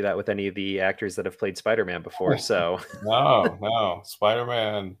don't do that with any of the actors that have played Spider-Man before. So no, no, Spider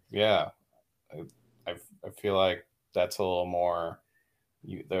Man. Yeah, I, I feel like that's a little more.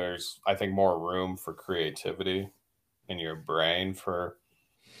 There's, I think, more room for creativity in your brain for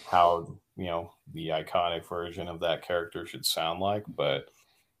how the iconic version of that character should sound like. But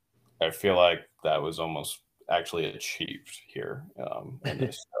I feel like that was almost actually achieved here in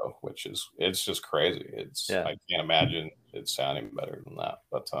this show, which is it's just crazy. It's yeah. I can't imagine it sounding better than that.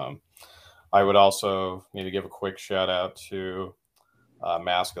 But I would also need to give a quick shout out to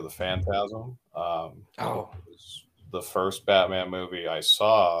Mask of the Phantasm, which Oh, was the first Batman movie I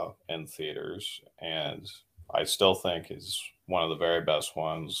saw in theaters, and I still think is one of the very best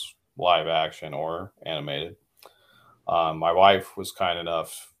ones, live action or animated. My wife was kind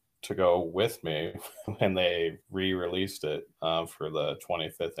enough to go with me when they re-released it for the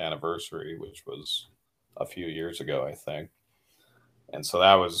 25th anniversary, which was a few years ago, I think. And so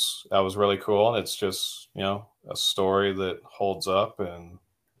that was really cool. And it's just a story that holds up. And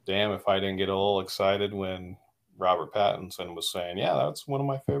damn, if I didn't get a little excited when Robert Pattinson was saying, "Yeah, that's one of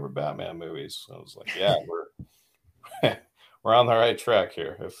my favorite Batman movies." I was like, "Yeah, we're on the right track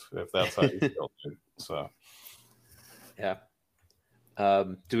here. If that's how you feel, dude." So yeah.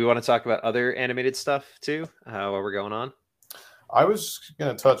 Do we want to talk about other animated stuff too while we're going on? I was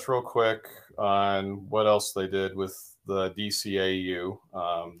going to touch real quick on what else they did with the DCAU,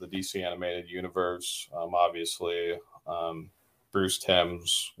 the DC Animated Universe. Obviously, um, Bruce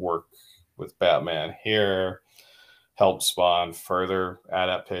Timm's work with Batman here helped spawn further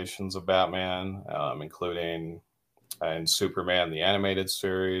adaptations of Batman, including in Superman the Animated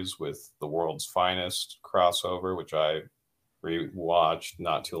Series with the World's Finest crossover, which I rewatched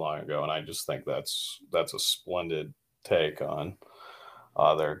not too long ago, and I just think that's a splendid take on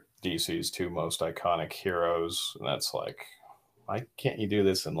they're DC's two most iconic heroes, and that's like, why can't you do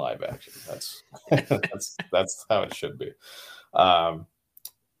this in live action? That's that's how it should be. Um,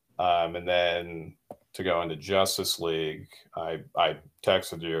 and then to go into Justice League, I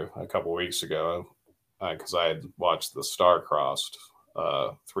texted you a couple weeks ago because I had watched the Star Crossed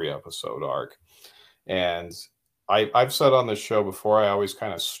 3 episode arc, and I've said on this show before, I always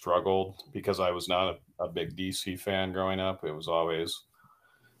kind of struggled because I was not a big DC fan growing up. It was always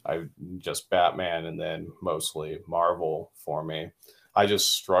I just Batman and then mostly Marvel for me. I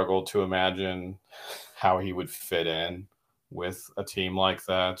just struggled to imagine how he would fit in with a team like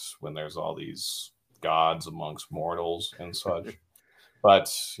that when there's all these gods amongst mortals and such.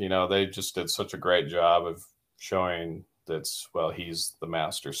 But, they just did such a great job of showing that, well, he's the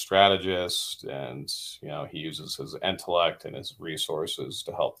master strategist and, he uses his intellect and his resources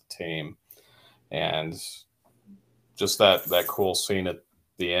to help the team. And just that cool scene at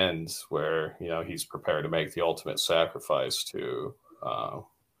the end where, he's prepared to make the ultimate sacrifice to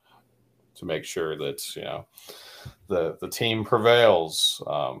make sure that, the team prevails.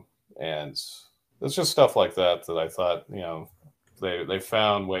 And it's just stuff like that I thought, they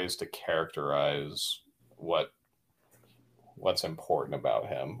found ways to characterize what's important about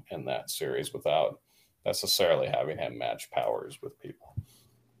him in that series without necessarily having him match powers with people.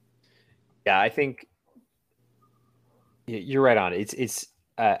 Yeah, I think you're right on. It's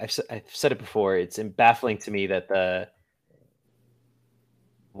I've said it before. It's baffling to me that the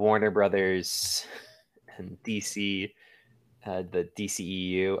Warner Brothers and DC, the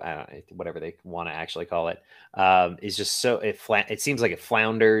DCEU, I don't know, whatever they want to actually call it, is just so it seems like it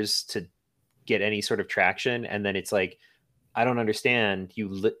flounders to get any sort of traction, and then it's like, I don't understand.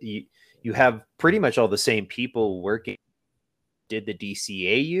 You have pretty much all the same people working. Did the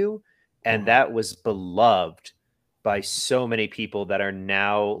DCAU, and that was beloved by so many people that are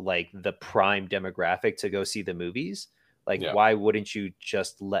now like the prime demographic to go see the movies. Like, why wouldn't you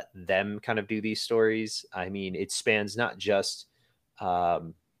just let them kind of do these stories? I mean, it spans not just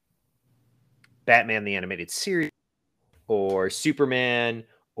Batman the Animated Series or Superman,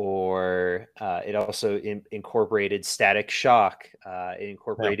 or it also incorporated Static Shock. It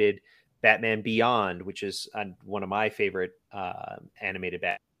incorporated Batman Beyond, which is one of my favorite animated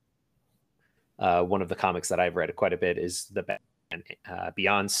Batman. One of the comics that I've read quite a bit is the Batman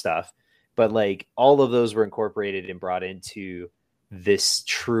Beyond stuff. But like, all of those were incorporated and brought into this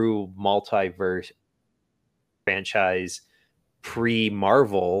true multiverse franchise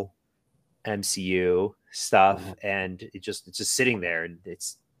pre-Marvel MCU stuff, and it's just sitting there, and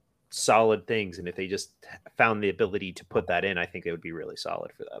it's solid things. And if they just found the ability to put that in, I think it would be really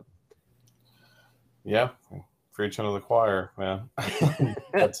solid for them. Yeah, preaching to the choir, man.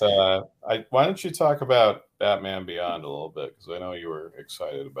 But why don't you talk about Batman Beyond a little bit, because I know you were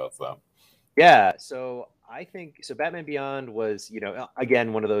excited about them. Yeah, so I think Batman Beyond was,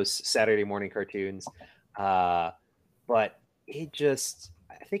 again, one of those Saturday morning cartoons, but I think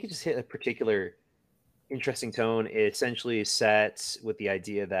it just hit a particular interesting tone. It essentially is set with the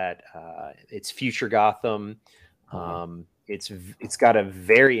idea that it's future Gotham. It's got a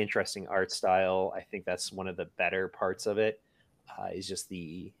very interesting art style. I think that's one of the better parts of it, is just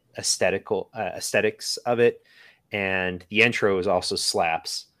the aesthetics of it, and the intro is also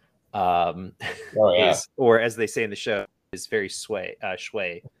slaps. Or as they say in the show, is very shui.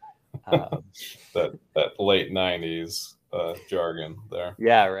 That late 90s jargon there.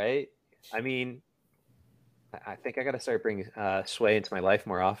 Yeah, right. I mean, I think I got to start bringing shui into my life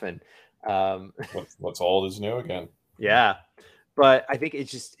more often. What's old is new again. Yeah, but I think it's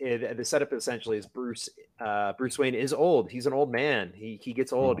just the setup essentially is Bruce Wayne is old. He's an old man. He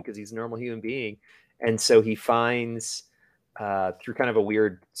gets old because he's a normal human being, and so he finds through kind of a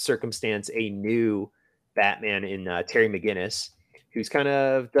weird circumstance a new Batman in Terry McGinnis, who's kind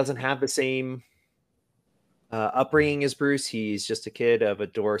of doesn't have the same upbringing as Bruce. He's just a kid of a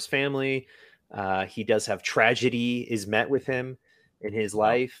divorced family. He does have tragedy is met with him in his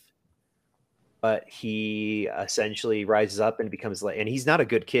life, but he essentially rises up and becomes and he's not a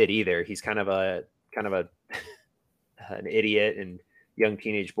good kid either. He's kind of a an idiot and young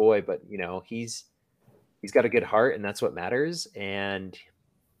teenage boy, but he's got a good heart, and that's what matters. And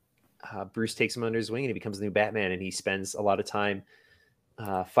Bruce takes him under his wing, and he becomes the new Batman, and he spends a lot of time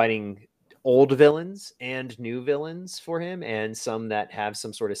fighting old villains and new villains for him, and some that have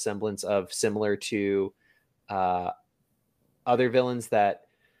some sort of semblance of similar to other villains that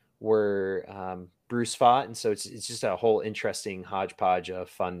were Bruce fought. And so it's just a whole interesting hodgepodge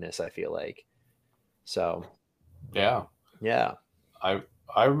of funness, I feel like. So yeah.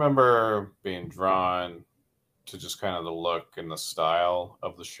 I remember being drawn to just kind of the look and the style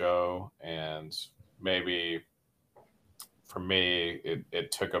of the show, and maybe for me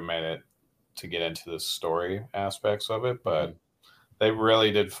it took a minute to get into the story aspects of it, but they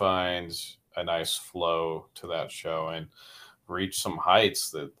really did find a nice flow to that show and reach some heights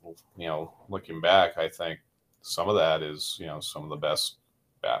that, looking back, I think some of that is, some of the best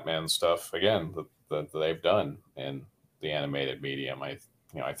Batman stuff, again, that they've done in the animated medium. I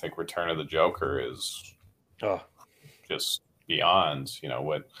think Return of the Joker is just beyond,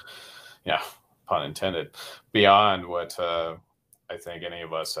 what, yeah, pun intended, beyond what I think any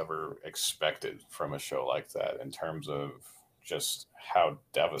of us ever expected from a show like that, in terms of just how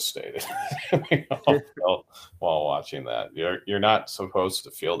devastated we all felt while watching that. You're not supposed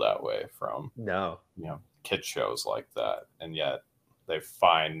to feel that way from kid shows like that, and yet they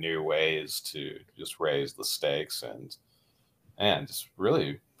find new ways to just raise the stakes and just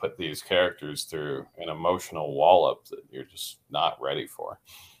really put these characters through an emotional wallop that you're just not ready for.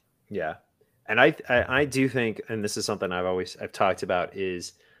 Yeah. And I do think, and this is something I've talked about,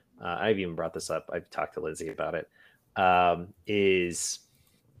 is I've even brought this up. I've talked to Lindsay about it. Is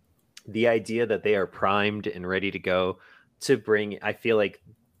the idea that they are primed and ready to go to bring. I feel like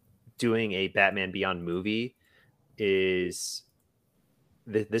doing a Batman Beyond movie is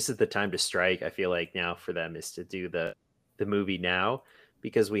this is the time to strike. I feel like now for them is to do the movie now,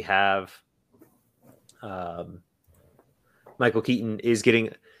 because we have Michael Keaton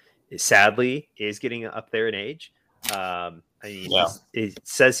sadly is getting up there in age. I mean, it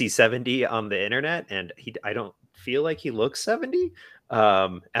says he's 70 on the internet, and I don't feel like he looks 70.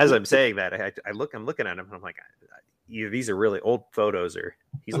 As I'm saying that, I'm looking at him, and I'm like, these are really old photos, or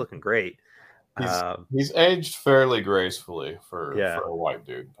he's looking great. He's aged fairly gracefully for a white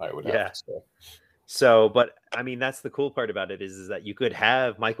dude, I would have to say. So, but I mean, that's the cool part about it is that you could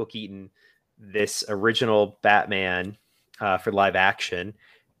have Michael Keaton, this original Batman for live action,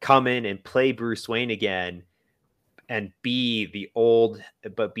 come in and play Bruce Wayne again and be old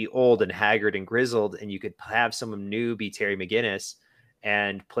and haggard and grizzled. And you could have someone new be Terry McGinnis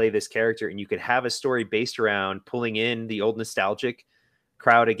and play this character. And you could have a story based around pulling in the old nostalgic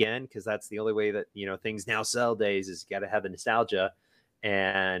crowd again, because that's the only way that, things now sell days, is you got to have the nostalgia,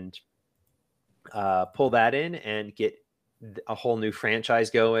 and pull that in and get a whole new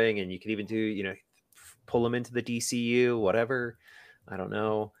franchise going. And you could even do, pull them into the DCU, whatever. I don't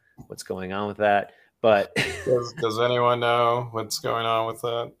know what's going on with that, but does anyone know what's going on with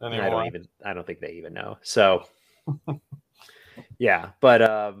that anymore? I don't think they even know. So yeah, but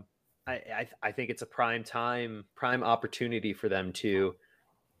I think it's a prime opportunity for them to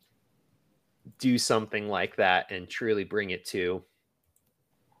do something like that and truly bring it to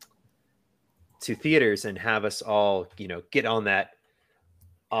theaters and have us all, get on that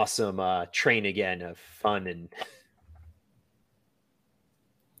awesome train again of fun and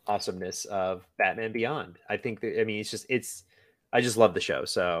awesomeness of Batman Beyond. I think that, I just love the show.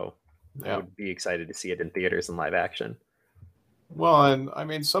 So I would be excited to see it in theaters and live action. Well, and I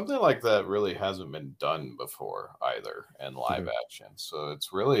mean, something like that really hasn't been done before either in live action. So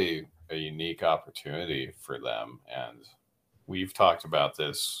it's really a unique opportunity for them. And we've talked about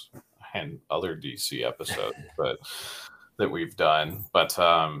this in other DC episodes that we've done. But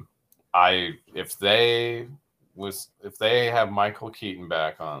if they have Michael Keaton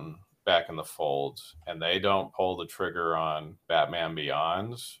back in the fold, and they don't pull the trigger on Batman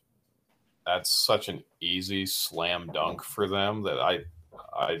Beyond, that's such an easy slam dunk for them that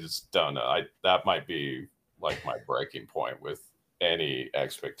I just don't know. That might be like my breaking point with any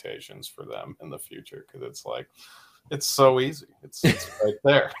expectations for them in the future, because it's like, it's so easy. It's right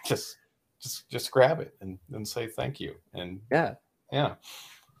there. Just grab it and say thank you. And yeah.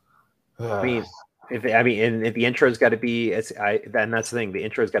 I mean, if the intro's got to be, and that's the thing. The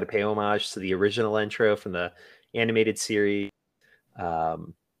intro's got to pay homage to the original intro from the animated series.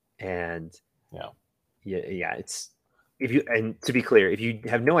 And it's, and to be clear, if you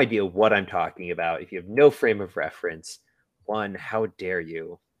have no idea what I'm talking about, if you have no frame of reference, one, how dare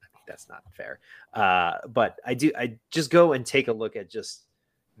you? That's not fair. But I just go and take a look at just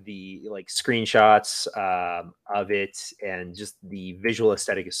the screenshots of it, and just the visual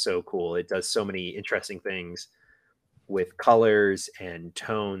aesthetic is so cool. It does so many interesting things with colors and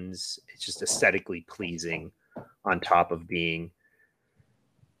tones. It's just aesthetically pleasing, on top of being,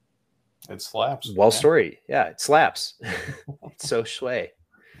 it slaps. Well, story. Yeah, it slaps. It's so shui.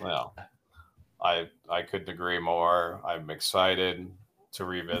 Well, I couldn't agree more. I'm excited to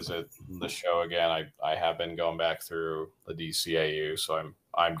revisit the show again. I have been going back through the DCAU, so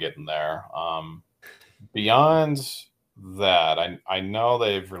I'm getting there. Beyond that, I know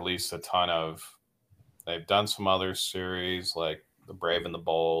they've released they've done some other series like The Brave and the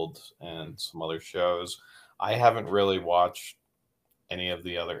Bold and some other shows. I haven't really watched any of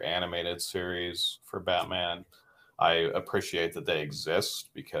the other animated series for Batman. I appreciate that they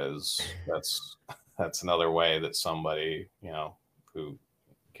exist, because that's another way that somebody, who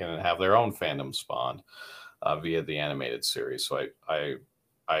can have their own fandom spawned via the animated series. So I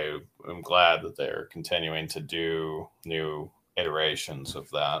I am glad that they're continuing to do new iterations of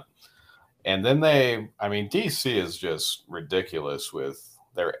that. And then DC is just ridiculous with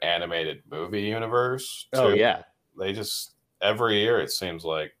their animated movie universe Oh too. yeah. They just every year it seems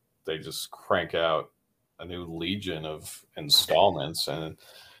like they just crank out a new legion of installments, and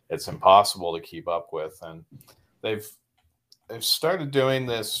it's impossible to keep up with. And they've they've started doing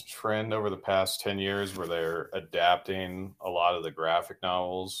this trend over the past 10 years where they're adapting a lot of the graphic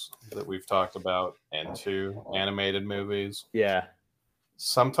novels that we've talked about into animated movies. Yeah.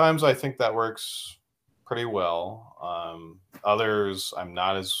 Sometimes I think that works pretty well. Others I'm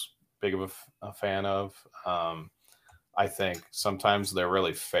not as big of a fan of. I think sometimes they're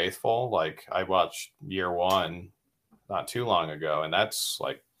really faithful. Like I watched Year One not too long ago, and that's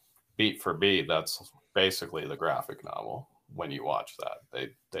like beat for beat. That's basically the graphic novel. When you watch that,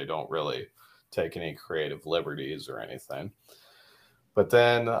 they don't really take any creative liberties or anything. But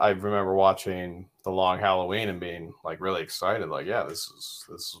then I remember watching The Long Halloween and being like really excited, like, yeah, this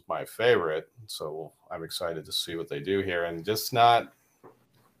is my favorite. So I'm excited to see what they do here, and just not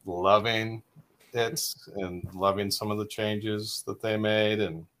loving it and loving some of the changes that they made,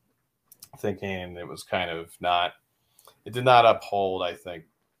 and thinking it was kind of not. It did not uphold, I think,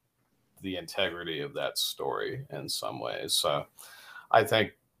 the integrity of that story in some ways. So I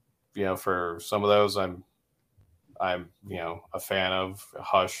think for some of those, I'm a fan of.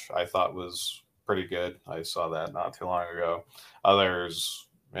 Hush, I thought was pretty good. I saw that not too long ago. Others,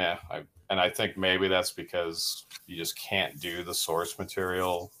 yeah, I think maybe that's because you just can't do the source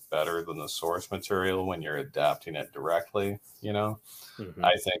material better than the source material when you're adapting it directly. Mm-hmm.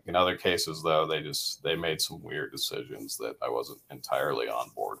 I think in other cases though, they made some weird decisions that I wasn't entirely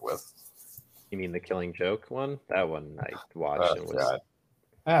on board with. You mean the Killing Joke one? That one I watched and was. God.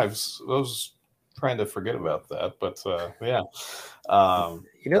 Yeah, I was trying to forget about that, but yeah.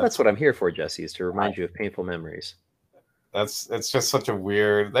 That's what I'm here for, Jesse, is to remind you of painful memories. It's just such a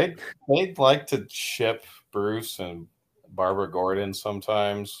weird. They'd like to ship Bruce and Barbara Gordon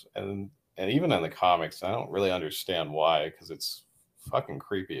sometimes, and even in the comics, I don't really understand why, because it's fucking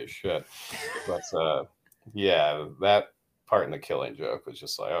creepy as shit. But yeah, that part in the Killing Joke was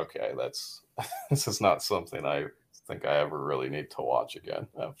just like, okay, this is not something I think I ever really need to watch again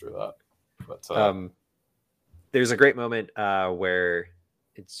after that. But there's a great moment where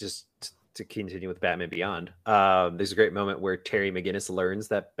it's just to continue with Batman Beyond. There's a great moment where Terry McGinnis learns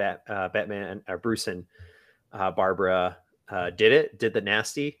that Batman, Bruce and Barbara did the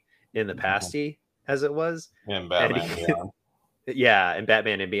nasty in the pasty, as it was, in Batman Beyond. Yeah, in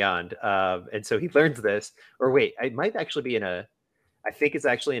Batman and Beyond. And so he learns this, or wait, it might actually be I think it's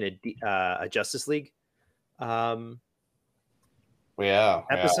actually in a Justice League episode. Yeah.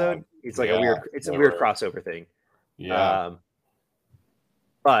 It's like a weird crossover thing. Yeah.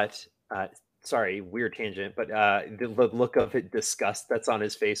 But sorry, weird tangent, but the look of disgust that's on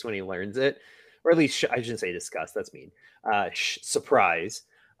his face when he learns it, or at least I shouldn't say disgust, that's mean. Surprise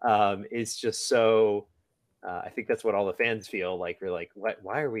is just so. I think that's what all the fans feel like. We're like,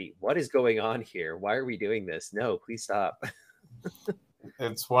 what is going on here? Why are we doing this? No, please stop.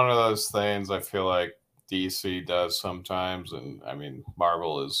 It's one of those things I feel like DC does sometimes, and I mean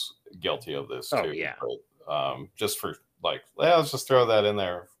Marvel is guilty of this too. Oh yeah. But, just for like, let's just throw that in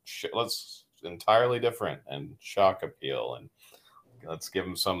there. Let's entirely different and shock appeal, and let's give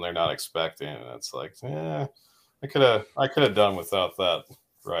them something they're not expecting. And it's like, I could have done without that,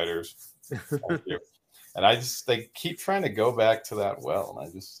 writers. Thank you. And they keep trying to go back to that well,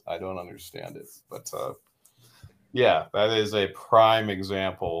 and I don't understand it. But yeah, that is a prime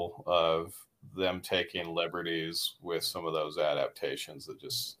example of them taking liberties with some of those adaptations that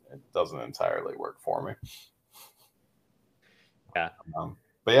it doesn't entirely work for me. Yeah.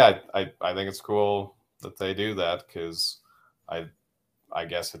 But yeah, I think it's cool that they do that, because I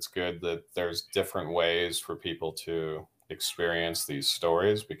guess it's good that there's different ways for people to experience these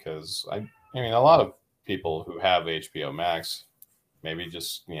stories, because I mean a lot of people who have HBO Max maybe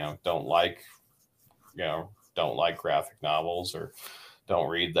just don't like graphic novels or don't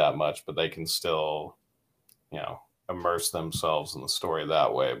read that much, but they can still immerse themselves in the story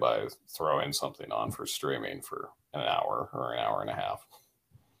that way by throwing something on for streaming for an hour or an hour and a half.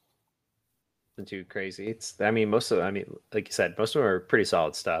 Too crazy. Like you said, most of them are pretty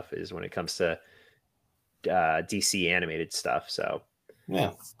solid stuff is when it comes to DC animated stuff. So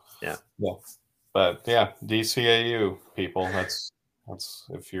yeah. But yeah, DCAU people, that's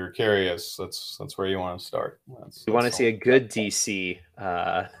if you're curious, that's where you want to start. You want to see a good DC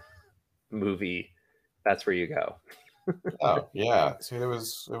movie, that's where you go. Oh yeah, see, it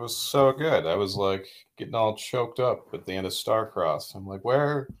was so good. I was like getting all choked up at the end of Starcross. I'm like,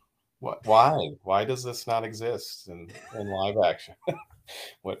 where, what, why does this not exist in live action?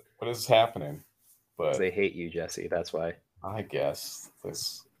 What is happening? But They hate you, Jesse. That's why. I guess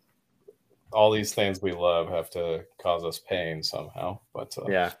this all these things we love have to cause us pain somehow. But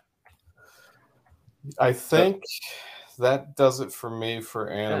Yeah. I So think that does it for me for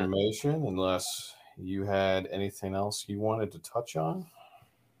yeah. animation, unless you had anything else you wanted to touch on.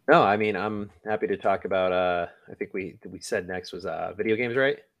 No, I mean I'm happy to talk about I think we said next was video games,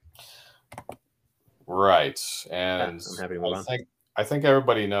 right? Right. Yeah, And I'm happy to move on. I think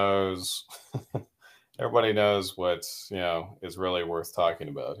everybody knows everybody knows what, is really worth talking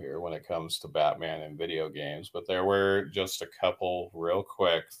about here when it comes to Batman and video games, but there were just a couple real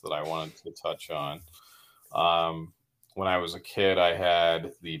quick that I wanted to touch on. When I was a kid, I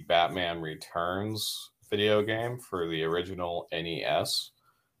had the Batman Returns video game for the original NES,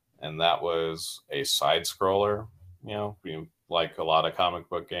 and that was a side scroller. Like a lot of comic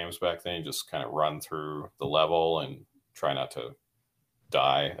book games back then, you just kind of run through the level and try not to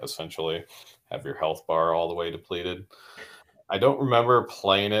die, essentially, have your health bar all the way depleted. I don't remember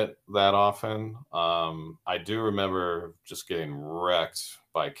playing it that often. I do remember just getting wrecked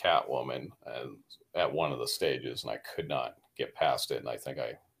by Catwoman and at one of the stages, and I could not get past it. And I think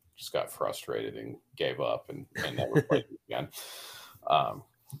I just got frustrated and gave up and never played it again. Um,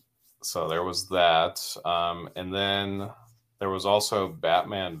 so there was that, and then there was also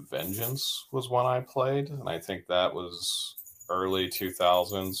Batman Vengeance was one I played, and I think that was early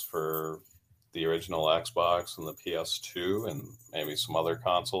 2000s for the original Xbox and the PS2 and maybe some other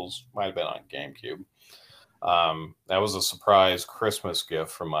consoles. Might have been on GameCube. That was a surprise Christmas gift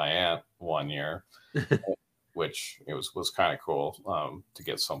from my aunt one year, which it was kind of cool to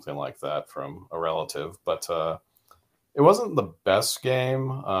get something like that from a relative. But it wasn't the best game,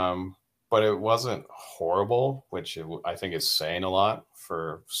 but it wasn't horrible, which I think is saying a lot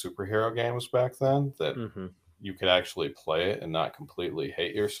for superhero games back then, that Hmm. you could actually play it and not completely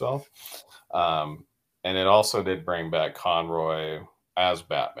hate yourself. Um, and it also did bring back Conroy as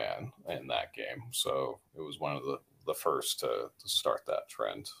Batman in that game. So it was one of the first to start that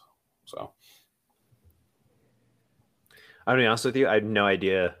trend. So, I'm gonna be honest with you. I had no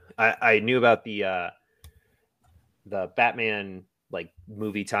idea. I knew about the Batman like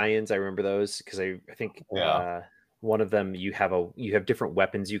movie tie-ins. I remember those because I think yeah. one of them you have different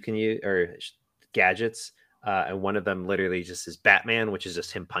weapons you can use or gadgets, and one of them literally just is Batman, which is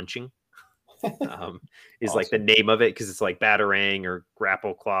just him punching. Is like the Awesome. name of it because it's like Batarang or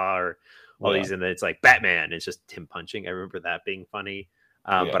Grapple Claw or all Yeah. these, and then it's like Batman. It's just him punching. I remember that being funny.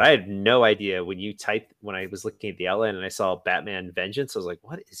 Yeah. But I had no idea when I was looking at the outline and I saw Batman Vengeance. I was like,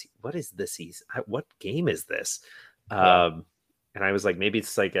 what is this? What game is this? Yeah. Um, and I was like, maybe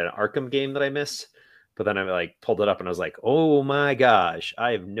it's like an Arkham game that I missed. But then I like pulled it up and I was like, oh my gosh,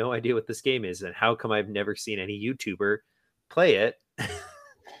 I have no idea what this game is, and how come I've never seen any YouTuber play it?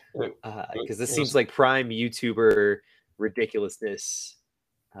 It, Because this it seems was, like prime YouTuber ridiculousness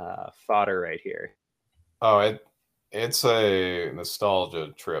fodder right here. oh, it's a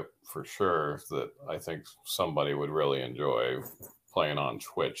nostalgia trip for sure that I think somebody would really enjoy playing on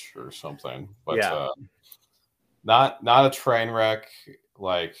Twitch or something. But Yeah, not a train wreck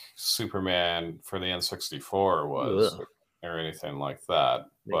like Superman for the N64 was, ugh, or anything like that.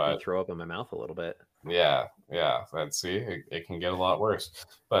 make me But throw up in my mouth a little bit. yeah, let's see, it can get a lot worse.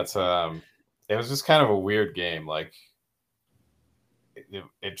 But it was just kind of a weird game. Like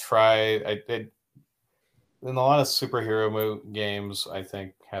it tried, it in a lot of games, I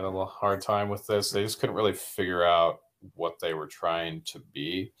think had a hard time with this. They just couldn't really figure out what they were trying to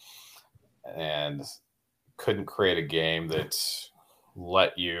be, and couldn't create a game that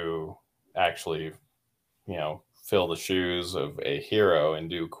let you actually, fill the shoes of a hero and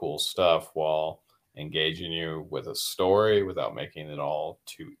do cool stuff while engaging you with a story without making it all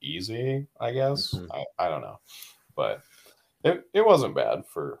too easy, I guess. Hmm. I don't know. But it wasn't bad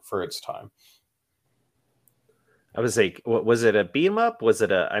for its time. I was like, what was it? A beat 'em up? Was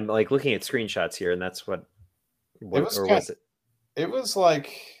it a? I'm like looking at screenshots here, and that's It what was or kind was it? it was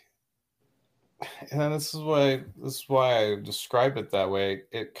like, and this is why I describe it that way.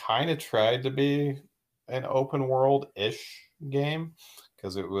 It kind of tried to be an open world ish game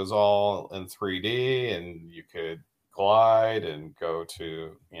because it was all in 3D and you could glide and go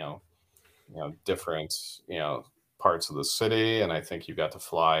to different parts of the city, and I think you got to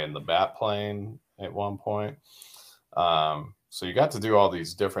fly in the bat plane at one point. So you got to do all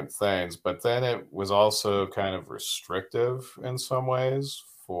these different things, but then it was also kind of restrictive in some ways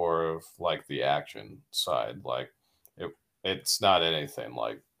for like the action side. Like it's not anything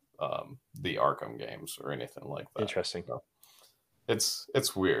like the Arkham games or anything like that. Interesting. So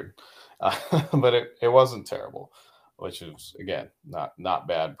it's weird, but it wasn't terrible, which is again not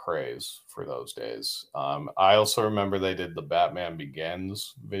bad praise for those days. I also remember they did the Batman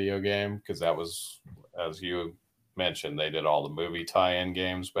Begins video game because that was, as you mentioned, they did all the movie tie-in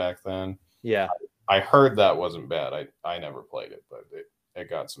games back then. Yeah. I heard that wasn't bad. I never played it, but it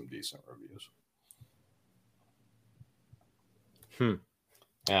got some decent reviews.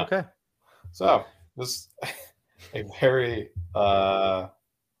 Yeah. Okay. So this a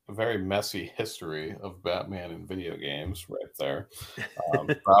very messy history of Batman in video games right there.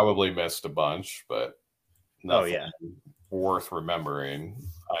 Probably missed a bunch, but nothing worth remembering,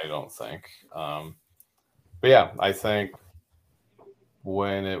 I don't think. But yeah, I think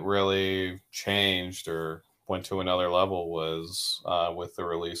when it really changed or went to another level was with the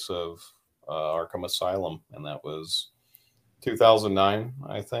release of Arkham Asylum, and that was 2009,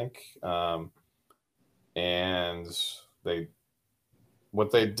 I think. And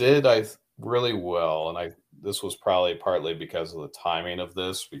what they did really well, and this was probably partly because of the timing of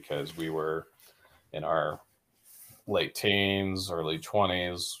this, because we were in our late teens, early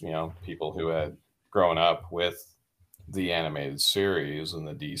 20s, people who had grown up with the animated series and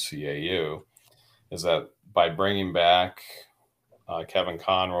the DCAU, is that by bringing back Kevin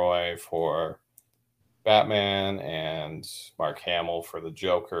Conroy for Batman and Mark Hamill for the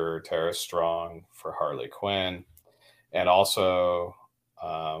Joker, Tara Strong for Harley Quinn, and also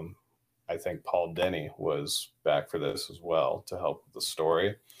I think Paul Dini was back for this as well to help with the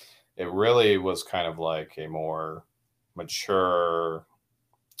story. It really was kind of like a more mature,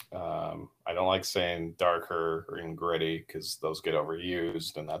 I don't like saying darker and gritty because those get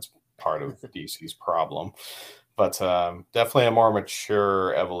overused and that's part of DC's problem, but definitely a more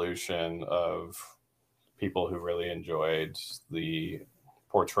mature evolution of people who really enjoyed the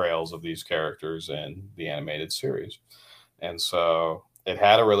portrayals of these characters in the animated series. And so it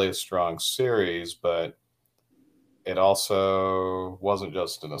had a really strong series, but it also wasn't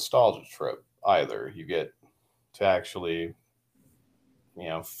just a nostalgia trip either. You get to actually,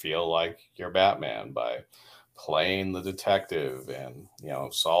 feel like you're Batman by playing the detective and,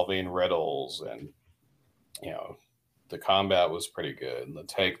 solving riddles. And, the combat was pretty good, and the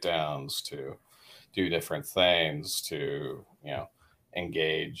takedowns to do different things to,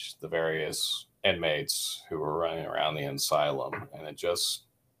 engage the various inmates who were running around the asylum. And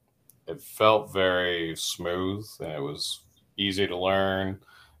it felt very smooth, and it was easy to learn,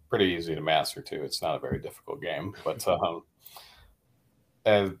 pretty easy to master too. It's not a very difficult game, but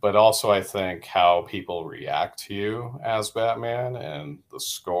but also I think how people react to you as Batman and the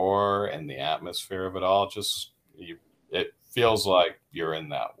score and the atmosphere of it all, it feels like you're in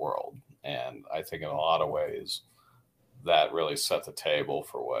that world. And I think in a lot of ways that really set the table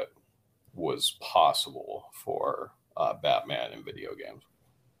for what was possible for Batman in video games.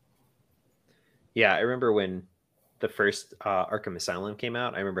 Yeah, I remember when the first Arkham Asylum came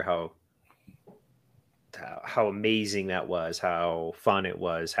out. I remember how amazing that was, how fun it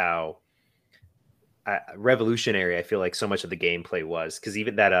was, how revolutionary I feel like so much of the gameplay was. Because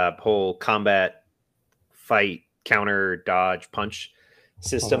even that whole combat, fight, counter, dodge, punch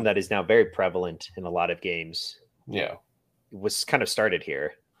system that is now very prevalent in a lot of games. Yeah, was kind of started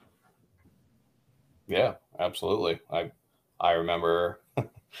here. Yeah, absolutely. I remember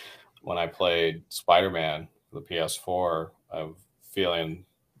when I played Spider-Man for the PS4, of feeling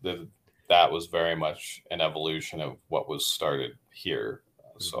that was very much an evolution of what was started here.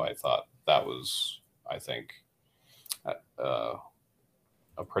 So I thought that was, I think, a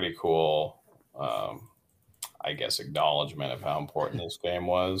pretty cool, I guess, acknowledgement of how important this game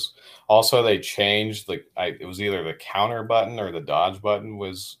was. Also, they changed it was either the counter button or the dodge button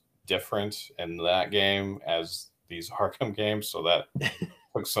was different in that game as these Arkham games. So that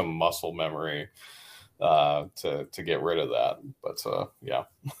took some muscle memory to get rid of that. But yeah.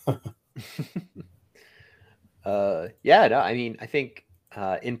 Yeah, no, I mean, I think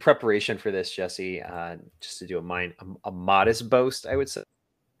in preparation for this, Jesse, just to do a modest boast, I would say.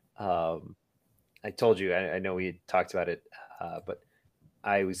 I told you, I know we had talked about it, but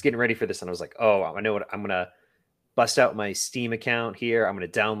I was getting ready for this and I was like, oh, I know what I'm going to bust out my Steam account here. I'm going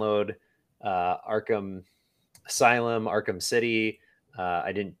to download Arkham Asylum, Arkham City.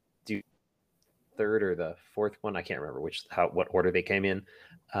 I didn't do third or the fourth one. I can't remember what order they came in.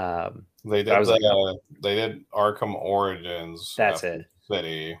 They did they did Arkham Origins. That's it.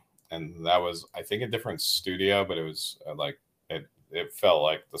 City, and that was, I think, a different studio, but it was it felt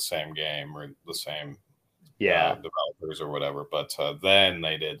like the same game or the same developers or whatever. But then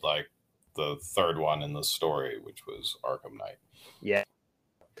they did like the third one in the story, which was Arkham Knight. Yeah.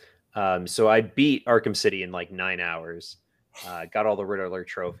 So I beat Arkham City in like 9 hours. Got all the Riddler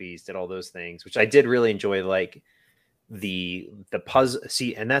trophies, did all those things, which I did really enjoy. Like the puzzle.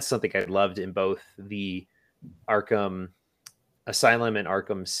 See, and that's something I loved in both the Arkham Asylum and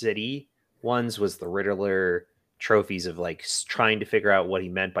Arkham City ones was the Riddler trophies of like trying to figure out what he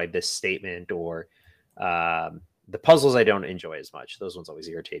meant by this statement, or the puzzles I don't enjoy as much. Those ones always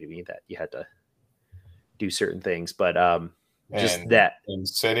irritated me that you had to do certain things, but just that in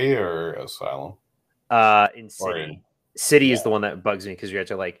City or Asylum? In City. City is the one that bugs me because you have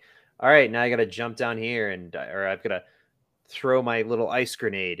to like, all right, now I got to jump down here or I've got to throw my little ice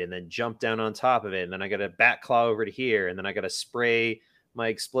grenade and then jump down on top of it, and then I got to bat claw over to here, and then I got to spray my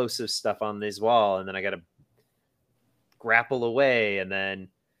explosive stuff on this wall, and then I got to grapple away, and then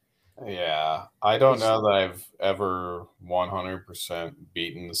yeah, I don't know that I've ever 100%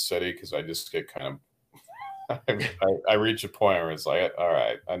 beaten the City because I just get kind of I reach a point where it's like, all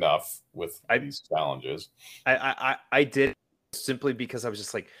right, enough with these challenges. I did simply because I was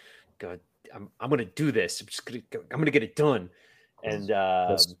just like, God, I'm gonna do this. I'm gonna get it done. And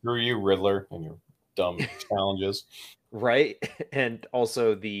screw you, Riddler, and your dumb challenges. Right. And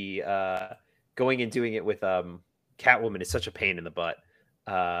also the going and doing it with Catwoman is such a pain in the butt.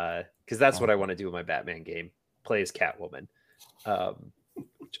 Because that's what I want to do in my Batman game. Play as Catwoman.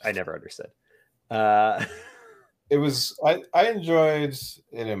 Which I never understood. It was I enjoyed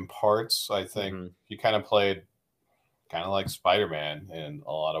it in parts. I think you kind of played kind of like Spider-Man in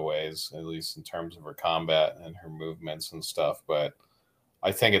a lot of ways, at least in terms of her combat and her movements and stuff. But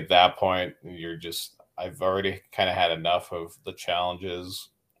I think at that point, I've already kind of had enough of the challenges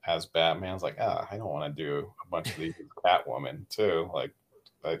as Batman. It's like, I don't want to do a bunch of these with Catwoman too. Like,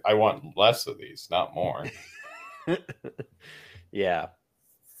 I want less of these, not more. Yeah.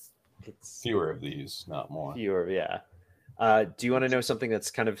 It's fewer of these, not more. Fewer, yeah. Do you want to know something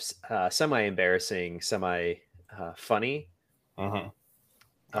that's kind of semi-embarrassing, semi-funny?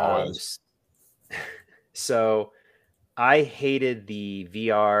 Always. So I hated the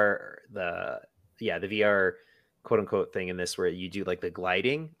VR, the VR quote unquote thing in this where you do like the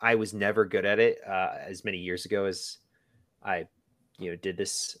gliding. I was never good at it as many years ago as I, did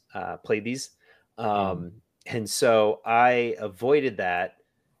this, played these. And so I avoided that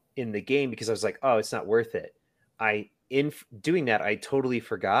in the game because I was like, oh, it's not worth it. In doing that, I totally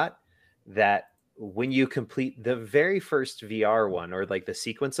forgot that when you complete the very first VR one or like the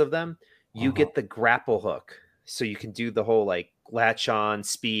sequence of them, you get the grapple hook. So you can do the whole like latch on,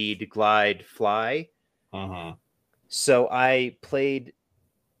 speed, glide, fly. So I played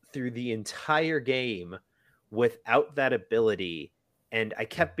through the entire game without that ability. And I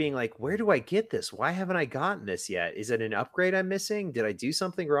kept being like, where do I get this? Why haven't I gotten this yet? Is it an upgrade I'm missing? Did I do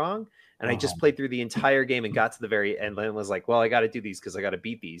something wrong? And I just played through the entire game and got to the very end and was like, well, I got to do these because I got to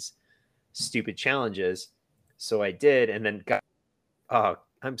beat these stupid challenges. So I did. And then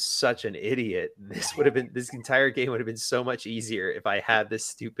I'm such an idiot. This entire game would have been so much easier if I had this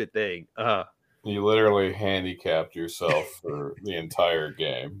stupid thing. You literally handicapped yourself for the entire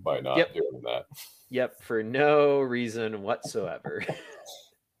game by not doing that. Yep, for no reason whatsoever.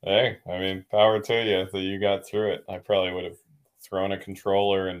 Hey, I mean, power to you that you got through it. I probably would have thrown a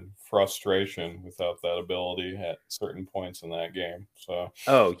controller in frustration without that ability at certain points in that game. So,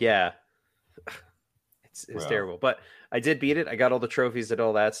 oh yeah, it's terrible. But I did beat it. I got all the trophies, did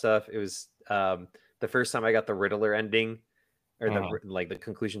all that stuff. It was the first time I got the Riddler ending, or the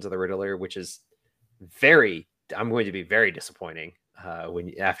conclusions of the Riddler, which is I'm going to be very disappointing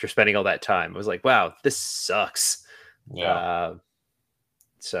when after spending all that time. I was like, wow, this sucks. Yeah.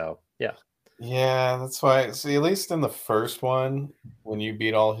 So yeah. Yeah, that's why. See, at least in the first one, when you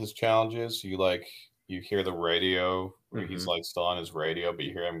beat all his challenges, you hear the radio where he's like still on his radio, but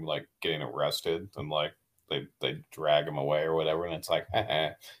you hear him like getting arrested and like they drag him away or whatever, and it's like,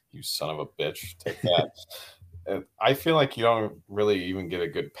 you son of a bitch, take that. I feel like you don't really even get a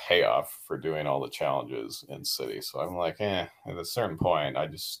good payoff for doing all the challenges in City. So I'm like, at a certain point, I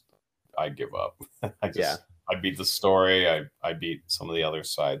give up. I beat the story. I beat some of the other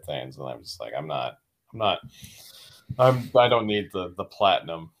side things, and I'm just like, I don't need the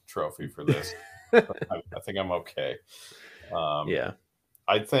platinum trophy for this. I think I'm okay. Yeah.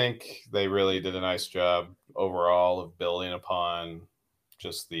 I think they really did a nice job overall of building upon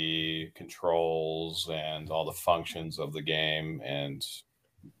just the controls and all the functions of the game, and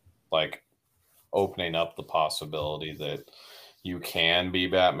like opening up the possibility that you can be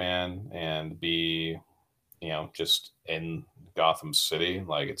Batman and be, just in Gotham City.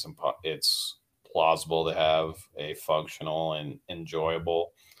 Like it's plausible to have a functional and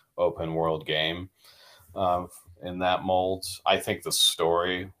enjoyable open world game in that mold. I think the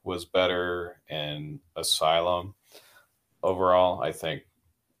story was better in Asylum. Overall, I think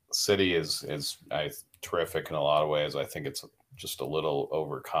City is terrific in a lot of ways. I think it's just a little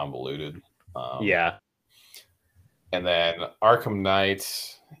over convoluted. Yeah. And then Arkham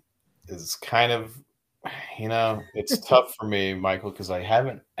Knight is kind of, it's tough for me, Michael, because I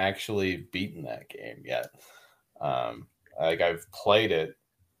haven't actually beaten that game yet. Like I've played it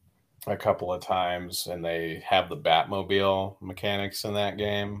a couple of times, and they have the Batmobile mechanics in that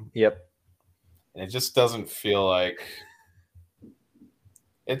game. Yep. And it just doesn't feel like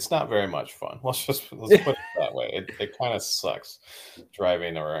it's not very much fun. Let's put it that way. It kind of sucks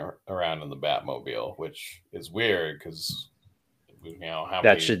driving around in the Batmobile, which is weird because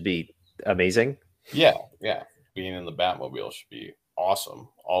that should be amazing. Yeah, being in the Batmobile should be awesome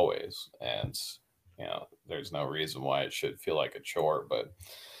always, and there's no reason why it should feel like a chore, but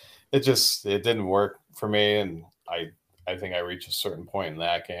it didn't work for me, and I think I reached a certain point in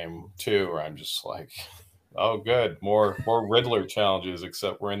that game too where I'm just like, oh good, more Riddler challenges,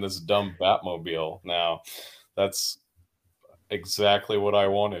 except we're in this dumb Batmobile now. That's exactly what I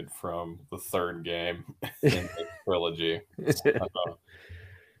wanted from the third game in the trilogy.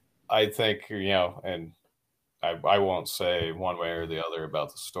 I think, and I won't say one way or the other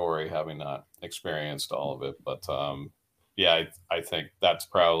about the story, having not experienced all of it, but yeah, I think that's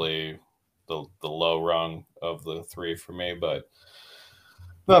probably the low rung of the three for me. But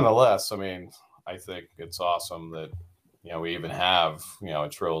nonetheless, I mean, I think it's awesome that we even have a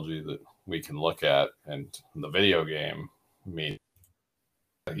trilogy that we can look at, and the video game, I mean,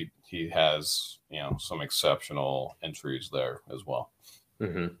 he has some exceptional entries there as well.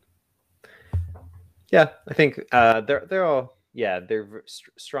 Mm-hmm. Yeah, I think they're all they're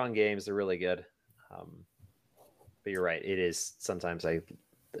strong games. They're really good. But you're right. It is sometimes I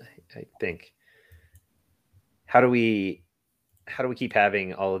think how do we keep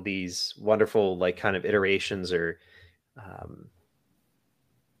having all of these wonderful like kind of iterations or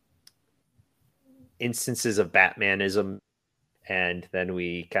instances of Batmanism, and then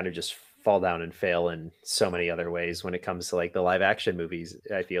we kind of just fall down and fail in so many other ways when it comes to like the live action movies.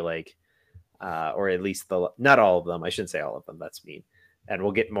 I feel like, or at least not all of them. I shouldn't say all of them. That's mean. And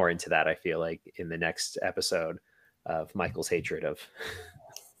we'll get more into that, I feel like, in the next episode of Michael's hatred of.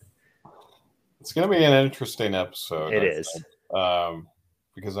 It's going to be an interesting episode. It is.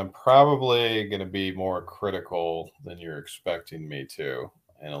 Because I'm probably going to be more critical than you're expecting me to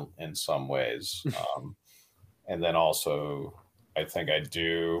in some ways. And then also, I think I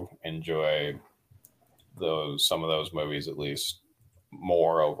do enjoy some of those movies at least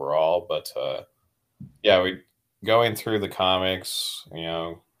more overall. But yeah, going through the comics,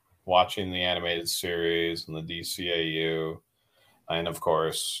 watching the animated series and the DCAU, and of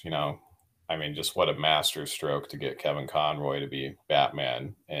course, I mean, just what a masterstroke to get Kevin Conroy to be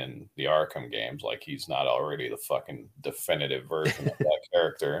Batman in the Arkham games. Like he's not already the fucking definitive version of that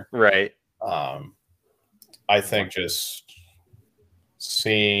character. Right. I think just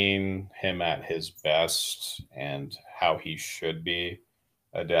seeing him at his best and how he should be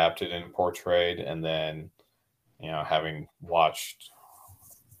adapted and portrayed, and then, having watched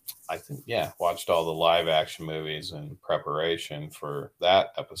all the live action movies in preparation for that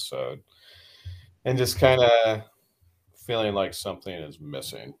episode, and just kind of feeling like something is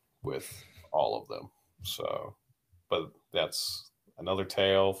missing with all of them. So, but that's another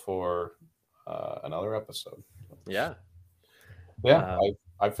tale for another episode. Yeah. Yeah,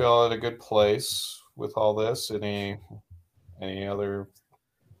 I feel at a good place with all this. Any other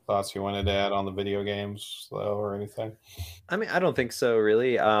thoughts you wanted to add on the video games, though, or anything? I mean, I don't think so,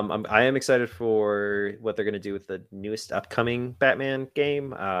 really. I am excited for what they're going to do with the newest upcoming Batman game.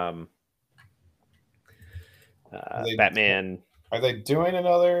 Batman. Are they doing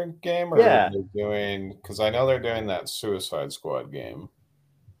another game, or are they doing? Because I know they're doing that Suicide Squad game.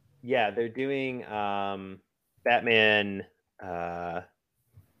 Yeah, they're doing Batman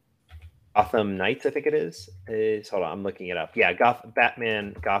Gotham Knights, I think it is. Hold on, I'm looking it up. Yeah,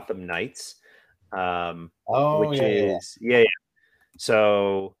 Batman Gotham Knights. Yeah.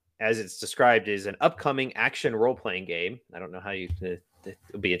 So as it's described, is an upcoming action role-playing game. I don't know how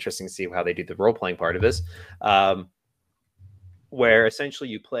it'll be interesting to see how they do the role-playing part of this, where essentially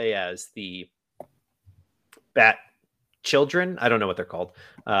you play as the Bat children. I don't know what they're called,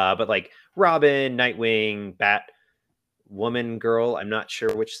 but like Robin, Nightwing, Bat Woman, Girl. I'm not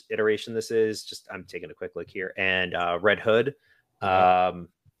sure which iteration this is. I'm taking a quick look here, and Red Hood.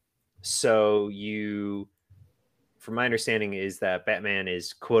 So from my understanding, is that Batman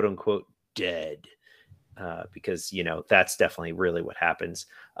is quote unquote dead, because that's definitely really what happens.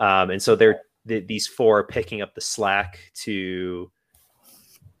 And so these four are picking up the slack to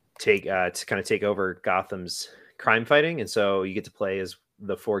kind of take over Gotham's crime fighting, and so you get to play as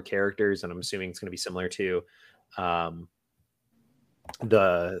the four characters, and I'm assuming it's going to be similar to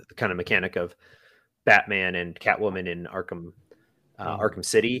the kind of mechanic of Batman and Catwoman in Arkham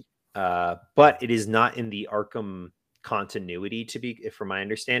City, but it is not in the Arkham continuity, from my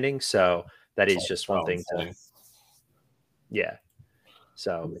understanding. So that is just one thing to, yeah.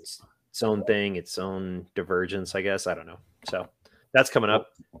 So it's its own thing, its own divergence, I guess. I don't know. So that's coming up.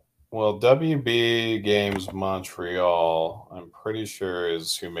 Well, WB Games Montreal, I'm pretty sure,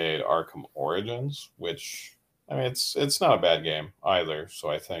 is who made Arkham Origins, which, I mean, it's not a bad game either. So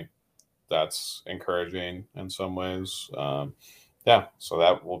I think that's encouraging in some ways. Yeah, so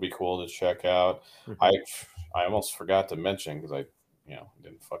that will be cool to check out. I almost forgot to mention, because I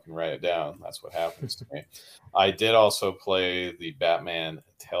didn't fucking write it down. That's what happens to me. I did also play the Batman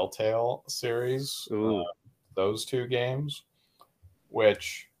Telltale series, those two games,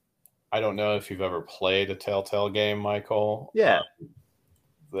 which I don't know if you've ever played a Telltale game, Michael. Yeah.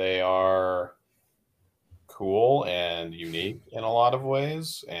 They are cool and unique in a lot of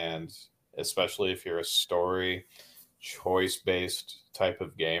ways, and especially if you're a story choice-based type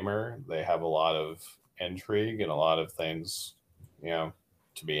of gamer, they have a lot of intrigue and a lot of things,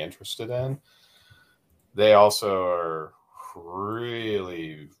 to be interested in. They also are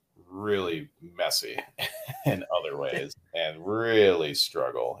really, really messy in other ways and really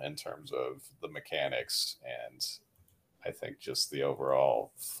struggle in terms of the mechanics and I think just the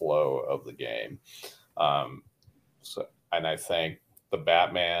overall flow of the game. And I think the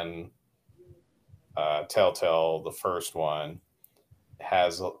Batman Telltale, the first one,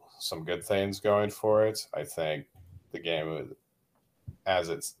 has some good things going for it. I think the game, as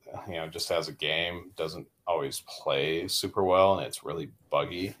it's just as a game, doesn't always play super well, and it's really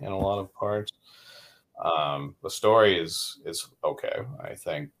buggy in a lot of parts. The story is okay. I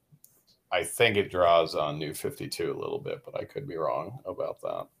think it draws on New 52 a little bit, but I could be wrong about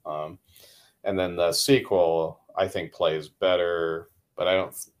that. And then the sequel, I think, plays better, but I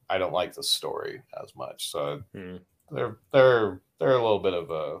don't like the story as much. So they're a little bit of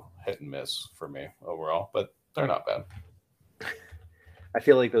a hit and miss for me overall, but they're not bad. I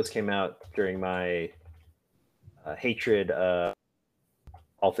feel like those came out during my hatred of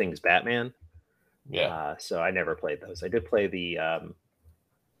all things Batman. Yeah. So I never played those. I did play the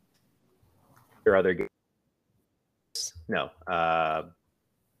your other games. No.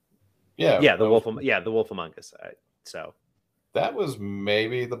 Yeah. The Wolf Among Us. So that was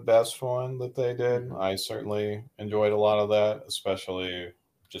maybe the best one that they did. I certainly enjoyed a lot of that, especially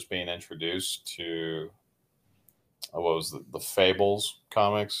just being introduced to what was the Fables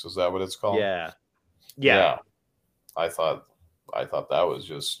comics? Is that what it's called? Yeah. I thought that was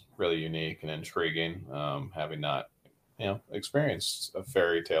just really unique and intriguing, having not experienced a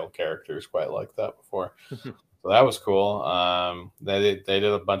fairy tale characters quite like that before. So that was cool. They did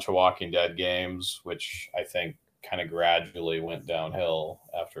a bunch of Walking Dead games, which I think kind of gradually went downhill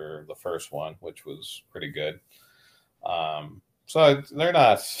after the first one, which was pretty good. So they're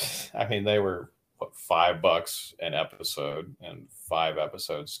not. I mean, they were $5 an episode and 5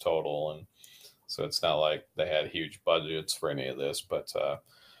 episodes total, and so it's not like they had huge budgets for any of this. But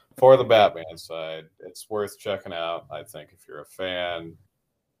for the Batman side, it's worth checking out. I think if you're a fan,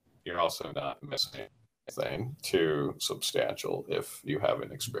 you're also not missing anything too substantial if you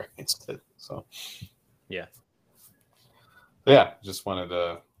haven't experienced it. So yeah, just wanted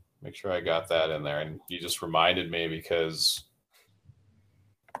to make sure I got that in there. And you just reminded me, because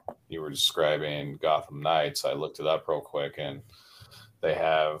you were describing Gotham Knights. I looked it up real quick, and they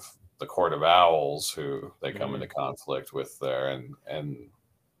have the Court of Owls, who they come into conflict with there, and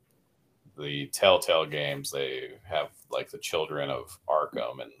the Telltale games, they have like the Children of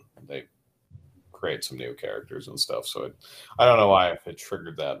Arkham, and they create some new characters and stuff. So I don't know why it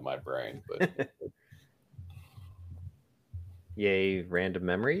triggered that in my brain, but yay, random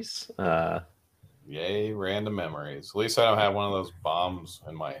memories. Yay, random memories. At least I don't have one of those bombs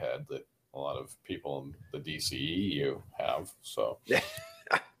in my head that a lot of people in the DCEU have. So,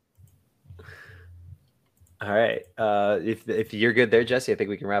 all right. If you're good there, Jesse, I think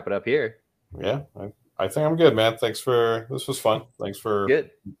we can wrap it up here. Yeah, I think I'm good, man. This was fun. Thanks for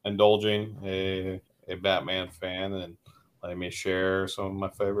indulging a Batman fan and letting me share some of my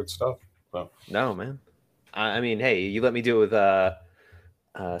favorite stuff. So. No, man. I mean, hey, you let me do it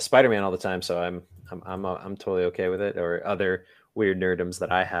with Spider-Man all the time, so I'm totally okay with it. Or other weird nerddoms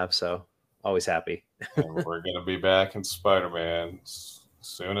that I have, so always happy. And we're gonna be back in Spider-Man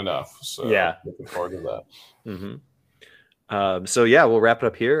soon enough. So Yeah. looking forward to that. So yeah, we'll wrap it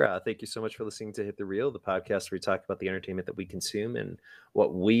up here. Thank you so much for listening to Hit the Reel, the podcast where we talk about the entertainment that we consume and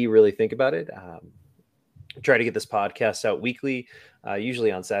what we really think about it. Try to get this podcast out weekly,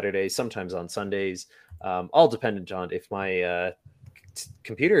 usually on Saturdays, sometimes on Sundays, all dependent on if my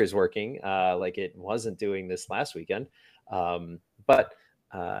computer is working like it wasn't doing this last weekend. But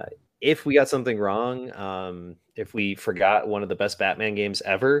if we got something wrong, if we forgot one of the best Batman games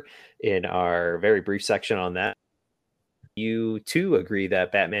ever in our very brief section on that, you too agree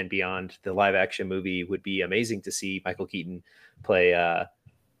that Batman Beyond, the live action movie, would be amazing to see Michael Keaton play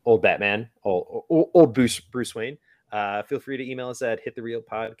old Batman, old Bruce Wayne, feel free to email us at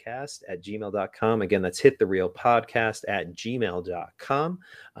hitthereelpodcast@gmail.com. Again, that's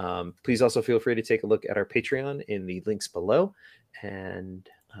hitthereelpodcast@gmail.com. Please also feel free to take a look at our Patreon in the links below. And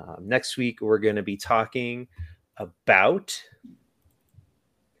next week, we're going to be talking about...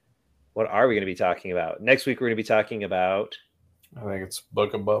 What are we going to be talking about? Next week, we're going to be talking about... I think it's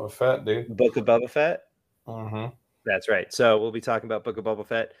Book of Boba Fett, dude. Book of Boba Fett? Mm-hmm. That's right. So we'll be talking about Book of Boba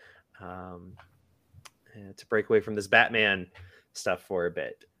Fett to break away from this Batman stuff for a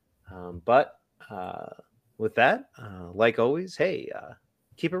bit. But with that, like always, hey,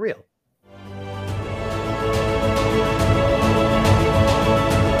 keep it real.